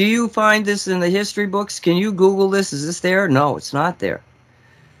 Do you find this in the history books? Can you Google this? Is this there? No, it's not there.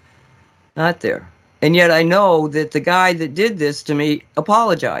 Not there. And yet I know that the guy that did this to me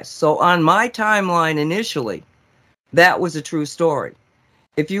apologized. So on my timeline initially, that was a true story.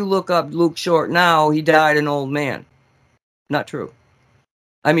 If you look up Luke Short now, he died an old man. Not true.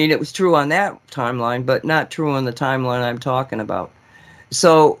 I mean, it was true on that timeline, but not true on the timeline I'm talking about.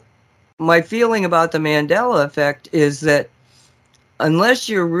 So my feeling about the Mandela effect is that unless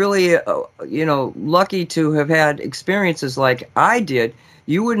you're really, lucky to have had experiences like I did,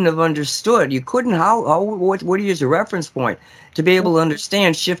 you wouldn't have understood. You couldn't. What do you use a reference point to be able to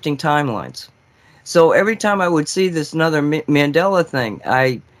understand shifting timelines? So every time I would see this another Mandela thing,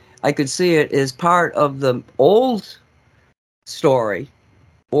 I could see it as part of the old story,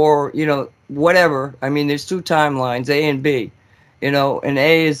 or whatever. I mean, there's two timelines, A and B. And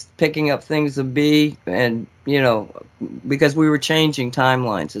A is picking up things of B, and because we were changing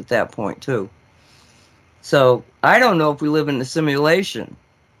timelines at that point too. So I don't know if we live in a simulation,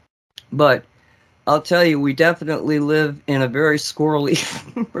 but I'll tell you, we definitely live in a very squirrely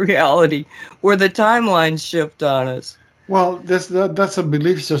reality where the timelines shift on us. Well, that's a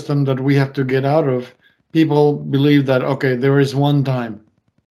belief system that we have to get out of. People believe that, okay, there is one time.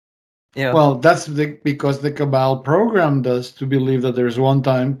 Yeah. Well, that's because the Cabal program does to believe that there's one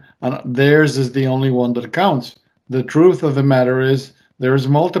time, and theirs is the only one that counts. The truth of the matter is there's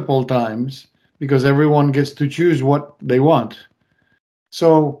multiple times, because everyone gets to choose what they want.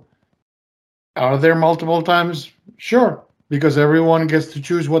 So, are there multiple times? Sure, because everyone gets to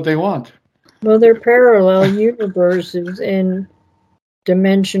choose what they want. Well, they're parallel universes in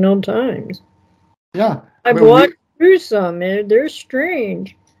dimensional times. Yeah. I've walked through some. They're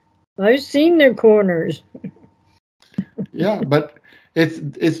strange. I've seen their corners. Yeah, but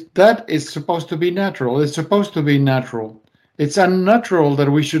it's supposed to be natural. It's supposed to be natural. It's unnatural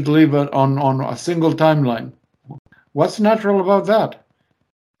that we should live on a single timeline. What's natural about that?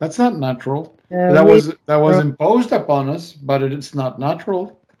 That's not natural. That was imposed upon us, but it's not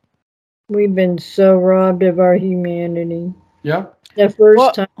natural. We've been so robbed of our humanity. Yeah. The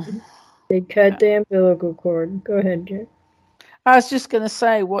first time they cut the umbilical cord. Go ahead, Jack. I was just going to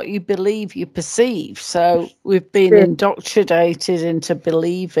say, what you believe, you perceive. So we've been indoctrinated into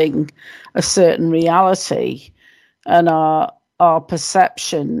believing a certain reality, and our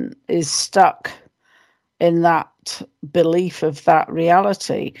perception is stuck in that belief of that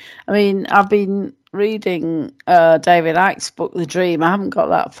reality. I mean, I've been reading David Icke's book, The Dream. I haven't got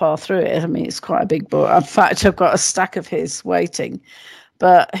that far through it. I mean, it's quite a big book. In fact, I've got a stack of his waiting.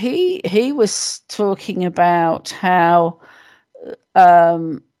 But he was talking about how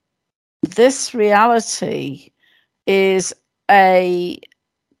this reality is a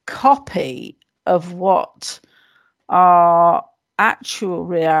copy of what our actual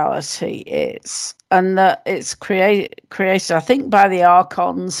reality is, and that it's created, I think, by the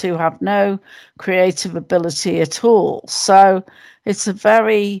archons, who have no creative ability at all. So it's a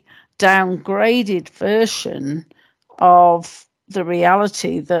very downgraded version of the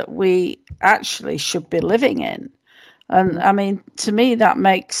reality that we actually should be living in. And I mean, to me, that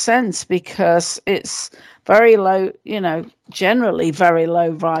makes sense because it's very low, generally very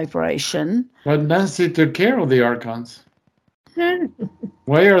low vibration. But Nancy took care of the archons.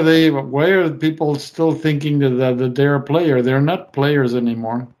 Why are people still thinking that they're a player? They're not players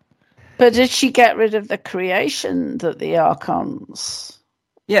anymore. But did she get rid of the creation that the archons?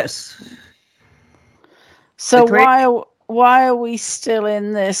 Yes. So why are we still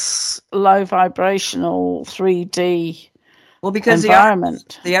in this low vibrational 3D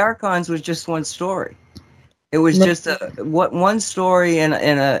environment? The archons was just one story. It was just one story in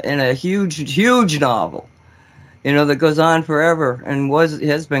a huge novel, that goes on forever and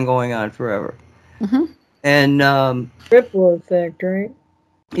has been going on forever. Mm-hmm. And ripple effect, right?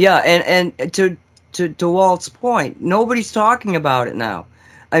 Yeah, and to Walt's point, nobody's talking about it now.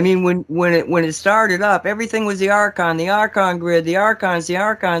 I mean, when it started up, everything was the archon grid, the archons.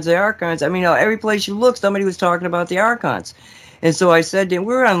 I mean, every place you look, somebody was talking about the archons. And so I said to him,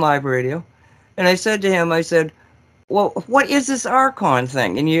 we were on live radio, and I said to him, well, what is this archon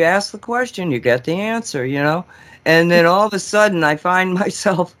thing? And you ask the question, you get the answer, And then all of a sudden, I find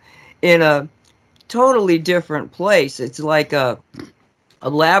myself in a totally different place. It's like a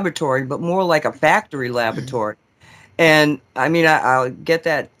laboratory, but more like a factory laboratory. And I mean, I'll get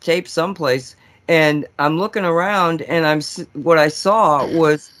that tape someplace, and I'm looking around, and what I saw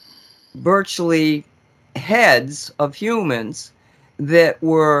was virtually heads of humans that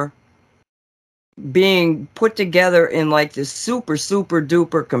were being put together in like this super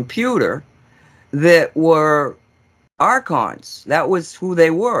duper computer that were archons. That was who they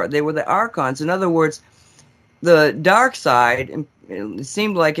were. They were the archons. In other words, the dark side, it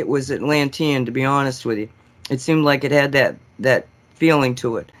seemed like it was Atlantean, to be honest with you. It seemed like it had that feeling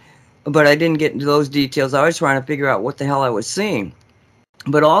to it. But I didn't get into those details. I was trying to figure out what the hell I was seeing.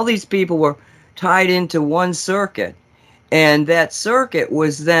 But all these people were tied into one circuit. And that circuit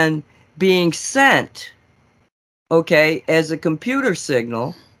was then being sent, okay, as a computer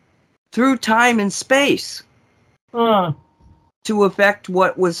signal through time and space to affect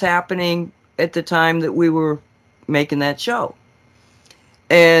what was happening at the time that we were making that show.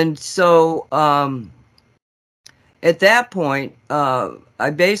 And so at that point, I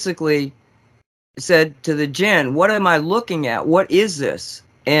basically said to the Jinn, what am I looking at? What is this?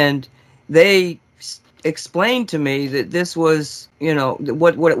 And they explained to me that this was,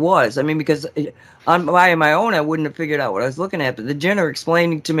 what it was. I mean, because by my own, I wouldn't have figured out what I was looking at, but the Jinn are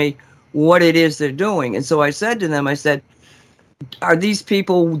explaining to me what it is they're doing. And so I said to them, are these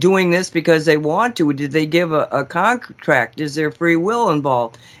people doing this because they want to? Did they give a contract? Is there free will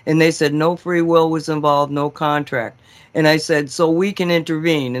involved? And they said no free will was involved, no contract. And I said, so we can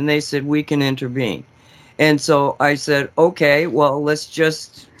intervene. And they said, we can intervene. And so I said, okay, well, let's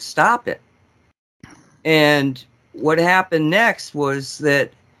just stop it. And what happened next was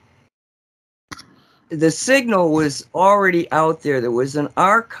that the signal was already out there. There was an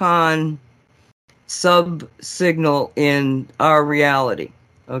archon sub-signal in our reality,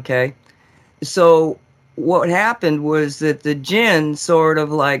 okay? So what happened was that the Jinn sort of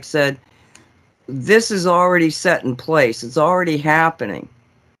like said, this is already set in place. It's already happening.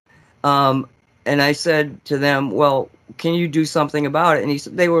 And I said to them, well, can you do something about it? And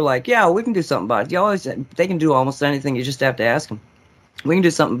they were like, yeah, we can do something about it. They can do almost anything. You just have to ask them. We can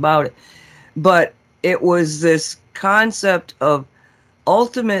do something about it. But it was this concept of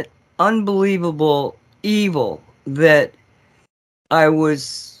ultimate, unbelievable evil that I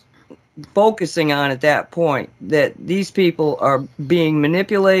was focusing on at that point, that these people are being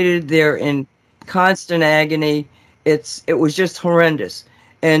manipulated. They're in constant agony. It was just horrendous.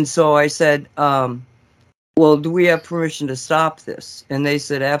 And so I said, well, do we have permission to stop this? And they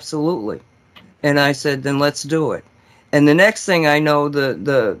said, absolutely. And I said, then let's do it. And the next thing I know,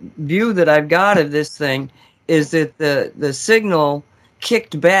 the view that I've got of this thing is that the signal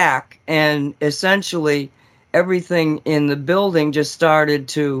kicked back and essentially everything in the building just started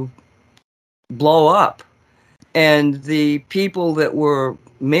to blow up. And the people that were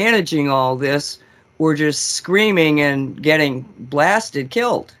managing all this were just screaming and getting blasted,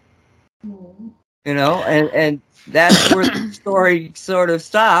 killed. And that's where the story sort of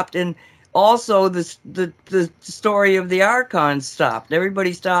stopped. And also the story of the archons stopped.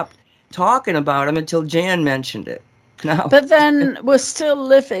 Everybody stopped talking about them until Jan mentioned it. No. But then we're still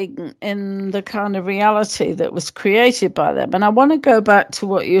living in the kind of reality that was created by them. And I want to go back to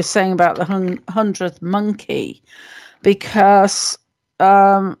what you were saying about the 100th monkey, because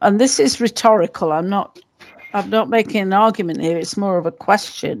and this is rhetorical. I'm not making an argument here. It's more of a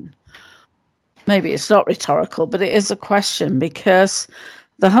question. Maybe it's not rhetorical, but it is a question, because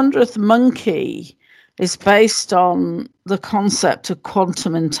the 100th monkey is based on the concept of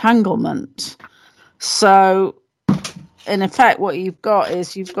quantum entanglement. So, in effect, what you've got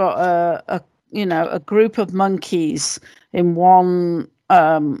is a group of monkeys in one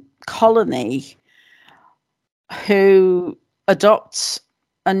colony who adopts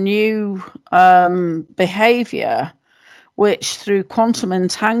a new behavior, which through quantum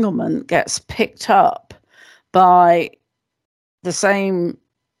entanglement gets picked up by the same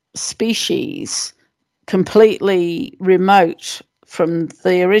species, completely remote from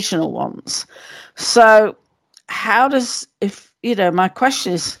the original ones. So how does, my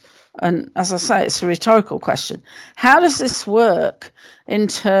question is, and as I say, it's a rhetorical question, how does this work in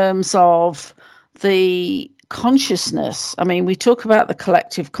terms of the consciousness? I mean, we talk about the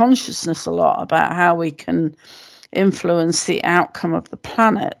collective consciousness a lot, about how we can influence the outcome of the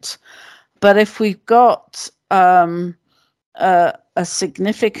planet. But if we've got a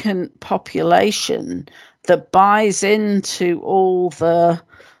significant population that buys into all the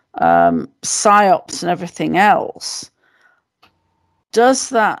psyops and everything else, does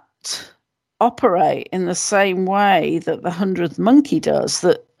that operate in the same way that the 100th monkey does?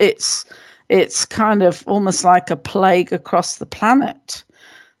 That it's kind of almost like a plague across the planet.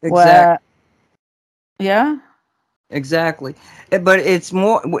 Exactly. Yeah. Exactly. But it's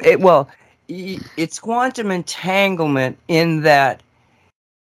more, it's quantum entanglement in that,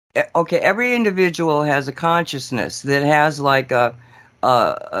 okay, every individual has a consciousness that has like an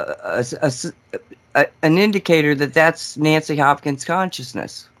indicator that that's Nancy Hopkins'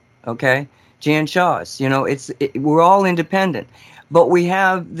 consciousness, okay? Jan Shaw's. We're all independent, but we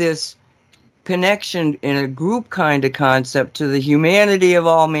have this connection in a group kind of concept to the humanity of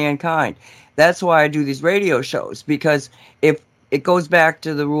all mankind. That's why I do these radio shows, because if it goes back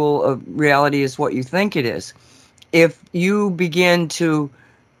to the rule of reality is what you think it is. If you begin to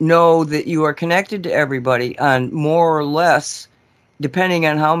know that you are connected to everybody on more or less, depending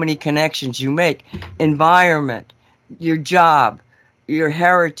on how many connections you make, environment, your job, your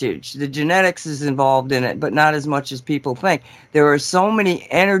heritage, the genetics is involved in it, but not as much as people think. There are so many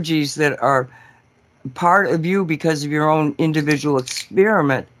energies that are part of you because of your own individual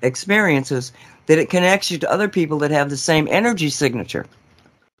experiences that it connects you to other people that have the same energy signature.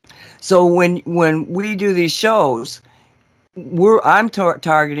 So when we do these shows, I'm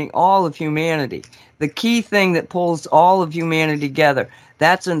targeting all of humanity. The key thing that pulls all of humanity together,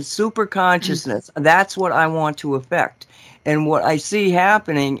 that's in super consciousness. That's what I want to affect. And what I see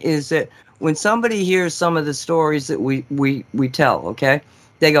happening is that when somebody hears some of the stories that we tell, okay,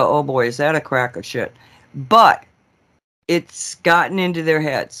 they go, oh boy, is that a crack of shit? But it's gotten into their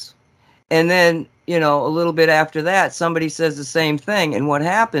heads. And then, a little bit after that, somebody says the same thing. And what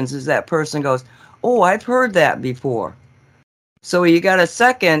happens is that person goes, oh, I've heard that before. So you got a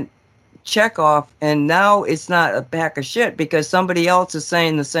second check off, and now it's not a pack of shit because somebody else is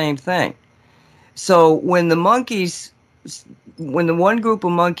saying the same thing. So when the one group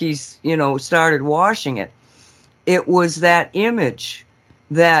of monkeys, started washing it, it was that image,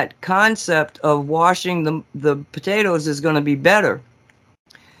 that concept of washing the potatoes is going to be better,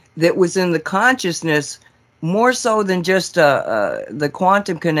 that was in the consciousness more so than just the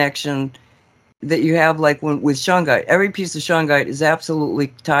quantum connection that you have, like with shungite. Every piece of shungite is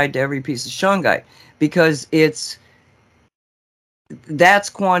absolutely tied to every piece of shungite because that's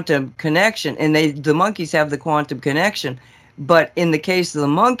quantum connection, and the monkeys have the quantum connection. But in the case of the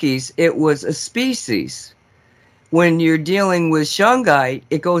monkeys, it was a species. When you're dealing with shungite,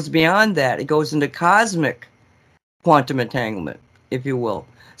 it goes beyond that. It goes into cosmic quantum entanglement, if you will.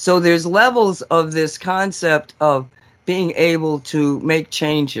 So there's levels of this concept of being able to make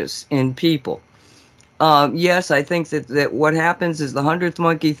changes in people. Yes, I think that what happens is the 100th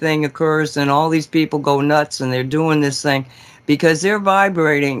monkey thing occurs and all these people go nuts and they're doing this thing because they're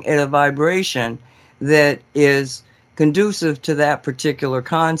vibrating at a vibration that is conducive to that particular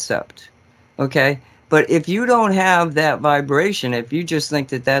concept. Okay? But if you don't have that vibration, if you just think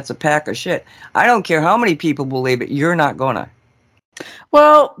that that's a pack of shit, I don't care how many people believe it, you're not gonna.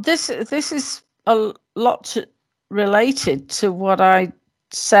 Well, this is a lot related to what I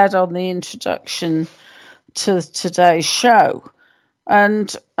said on the introduction to today's show.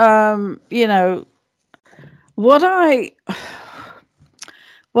 And, what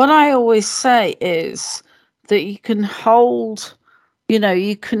I always say is that you can hold,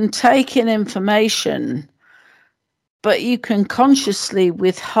 you can take in information, but you can consciously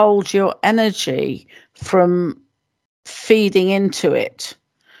withhold your energy from feeding into it.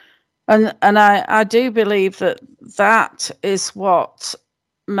 And I do believe that is what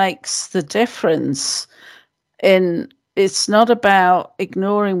makes the difference. It's not about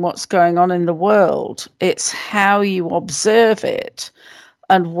ignoring what's going on in the world. It's how you observe it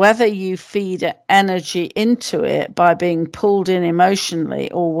and whether you feed energy into it by being pulled in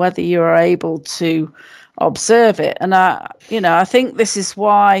emotionally or whether you're able to observe it. And I think this is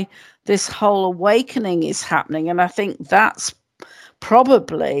why this whole awakening is happening. And I think that's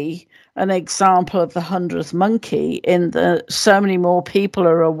probably an example of the 100th monkey in that so many more people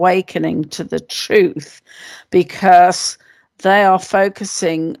are awakening to the truth because they are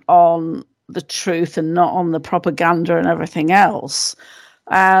focusing on the truth and not on the propaganda and everything else.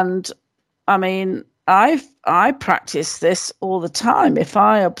 And I mean, I practice this all the time. If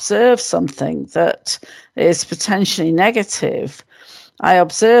I observe something that is potentially negative, I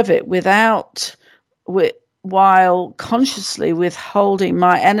observe it while consciously withholding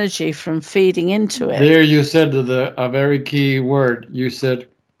my energy from feeding into it. There you said a very key word. You said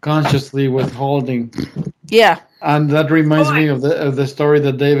consciously withholding. Yeah. And that reminds me of the story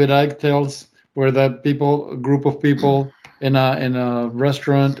that David Icke tells, where a group of people in a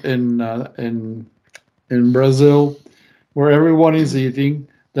restaurant in Brazil, where everyone is eating.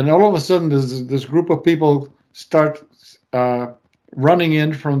 Then all of a sudden, this group of people start running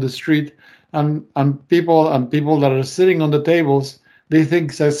in from the street. And people that are sitting on the tables, they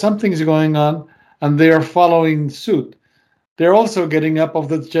think that something's going on, and they are following suit. They're also getting up off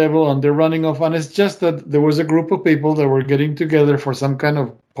the table and they're running off. And it's just that there was a group of people that were getting together for some kind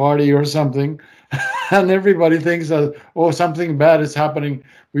of party or something, and everybody thinks that something bad is happening.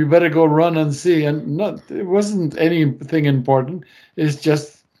 We better go run and see. And it wasn't anything important. It's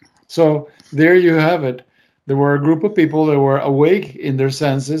just So there you have it. There were a group of people that were awake in their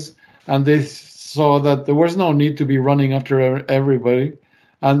senses, and they saw that there was no need to be running after everybody.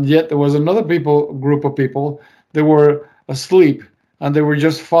 And yet there was another group of people that were asleep, and they were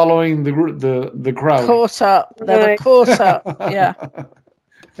just following the crowd. Caught up. They were caught up. Yeah.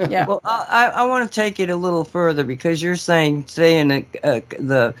 Yeah. Well, I want to take it a little further, because you're saying stay in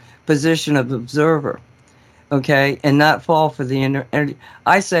the position of observer, okay, and not fall for the energy.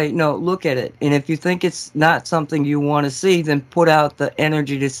 I say, no, look at it. And if you think it's not something you want to see, then put out the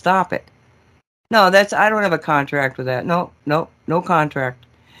energy to stop it. No, I don't have a contract with that. No contract.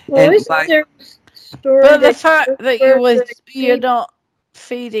 Well, isn't there a story but the fact that you're not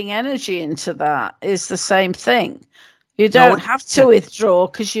feeding energy into that is the same thing. You don't have to withdraw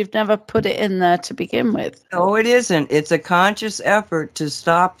because you've never put it in there to begin with. No, it isn't. It's a conscious effort to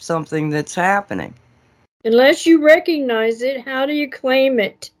stop something that's happening. Unless you recognize it, how do you claim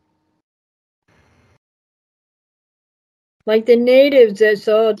it? Like the natives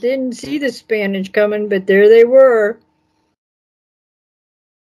that didn't see the Spanish coming, but there they were.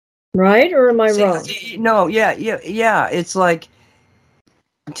 Right? Or am I wrong? No, yeah. It's like,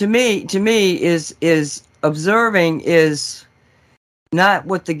 to me is observing is not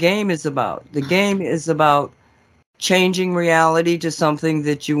what the game is about. The game is about changing reality to something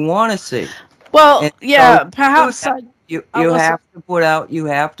that you want to see. Well, and yeah, so perhaps you have to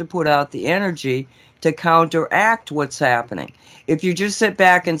put out the energy to counteract what's happening. If you just sit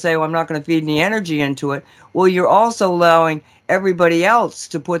back and say, well, I'm not going to feed any energy into it, well, you're also allowing everybody else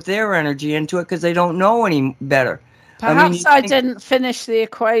to put their energy into it because they don't know any better. Perhaps I didn't finish the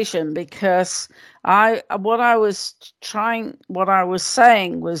equation, because what I was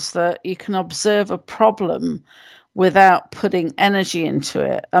saying was that you can observe a problem without putting energy into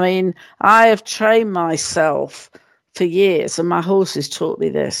it. I mean, I have trained myself for years, and my horses taught me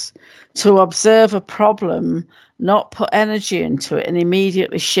this, to observe a problem, not put energy into it, and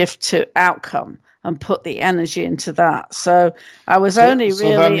immediately shift to outcome and put the energy into that. So I was So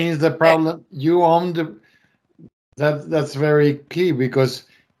that means the problem you own that's very key, because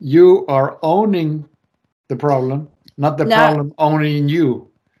you are owning the problem, not the problem owning you.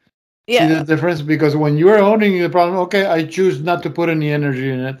 Yeah. See the difference? Because when you're owning the problem, okay, I choose not to put any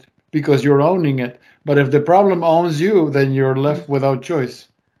energy in it because you're owning it. But if the problem owns you, then you're left without choice.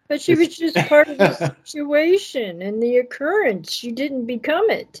 But she was just part of the situation and the occurrence. She didn't become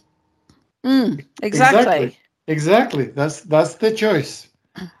it. Exactly. That's the choice.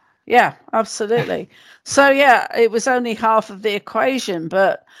 Yeah, absolutely. So, yeah, it was only half of the equation,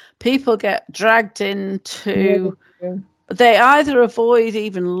 but people get dragged into... They either avoid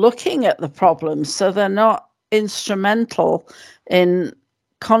even looking at the problem, so they're not instrumental in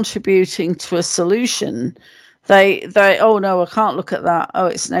contributing to a solution. They oh no, I can't look at that. Oh,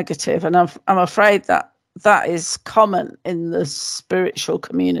 it's negative. And I'm afraid that is common in the spiritual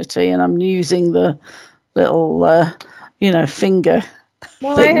community, and I'm using the little, finger.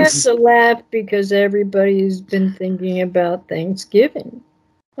 Well, I have to laugh because everybody's been thinking about Thanksgiving.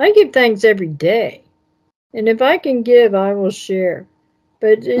 I give thanks every day. And if I can give, I will share.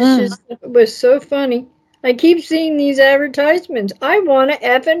 But it was so funny. I keep seeing these advertisements. I want to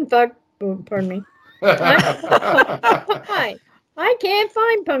effing fuck. Oh, pardon me. Pie. I can't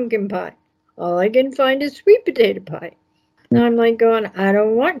find pumpkin pie. All I can find is sweet potato pie. And I'm like going, I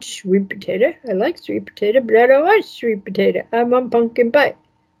don't want sweet potato. I like sweet potato, but I don't want sweet potato. I want pumpkin pie.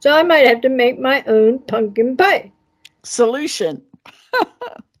 So I might have to make my own pumpkin pie. Solution.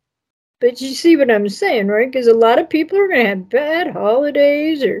 But you see what I'm saying, right? Because a lot of people are going to have bad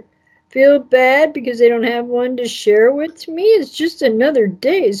holidays or feel bad because they don't have one to share with. To me, it's just another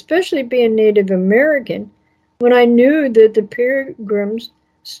day, especially being Native American, when I knew that the Pilgrims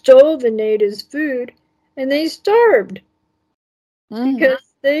stole the natives' food and they starved. Because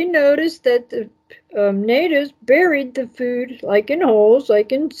they noticed that the natives buried the food like in holes,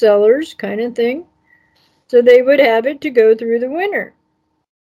 like in cellars kind of thing. So they would have it to go through the winter.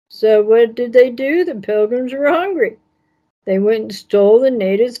 So what did they do? The Pilgrims were hungry. They went and stole the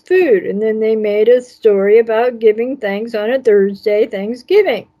natives' food, and then they made a story about giving thanks on a Thursday,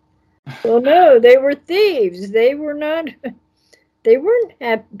 Thanksgiving. Well, no, they were thieves. They were not. They weren't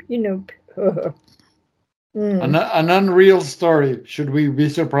happy, An unreal story. Should we be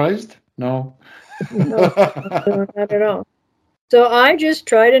surprised? No. No, not at all. So I just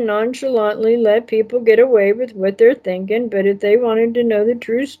try to nonchalantly let people get away with what they're thinking, but if they wanted to know the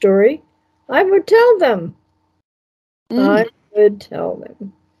true story, I would tell them. I would tell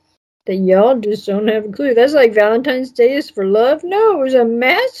them. That y'all just don't have a clue. That's like Valentine's Day is for love? No, it was a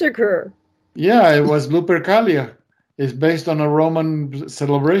massacre. Yeah, it was Lupercalia. is based on a Roman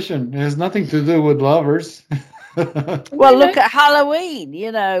celebration. It has nothing to do with lovers. Well, look at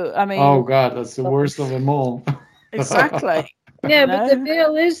Halloween. I mean. Oh God, that's the worst of them all. Exactly. Yeah, but the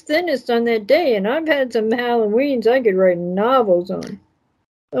veil is thinnest on that day, and I've had some Halloweens I could write novels on.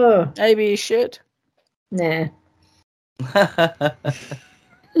 Oh, maybe you should. Nah.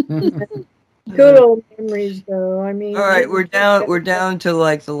 Good old memories, though. I mean. All right, we're down to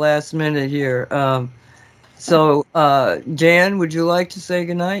like the last minute here. So, Jan, would you like to say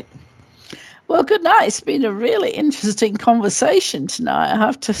goodnight? Well, good night. It's been a really interesting conversation tonight, I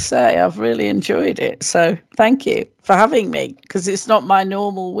have to say. I've really enjoyed it. So thank you for having me, because it's not my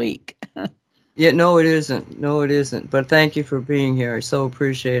normal week. Yeah, no, it isn't. But thank you for being here. I so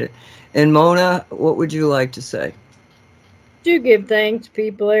appreciate it. And Mona, what would you like to say? Do give thanks,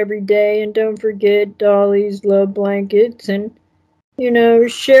 people, every day. And don't forget Dolly's love blankets. And,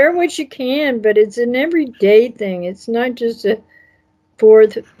 share what you can. But it's an everyday thing. It's not just a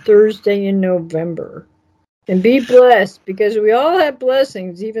fourth Thursday in November. And be blessed, because we all have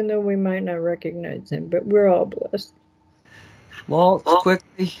blessings, even though we might not recognize them, but we're all blessed. Walt,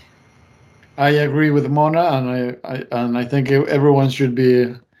 quickly. I agree with Mona, and I think everyone should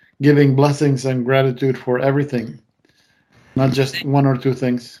be giving blessings and gratitude for everything, not just one or two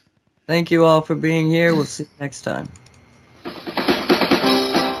things. Thank you all for being here. We'll see you next time.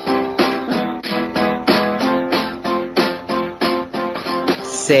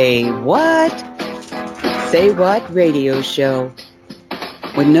 Say what? Say what radio show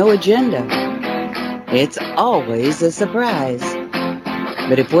with no agenda. It's always a surprise.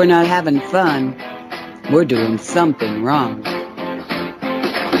 But if we're not having fun, we're doing something wrong.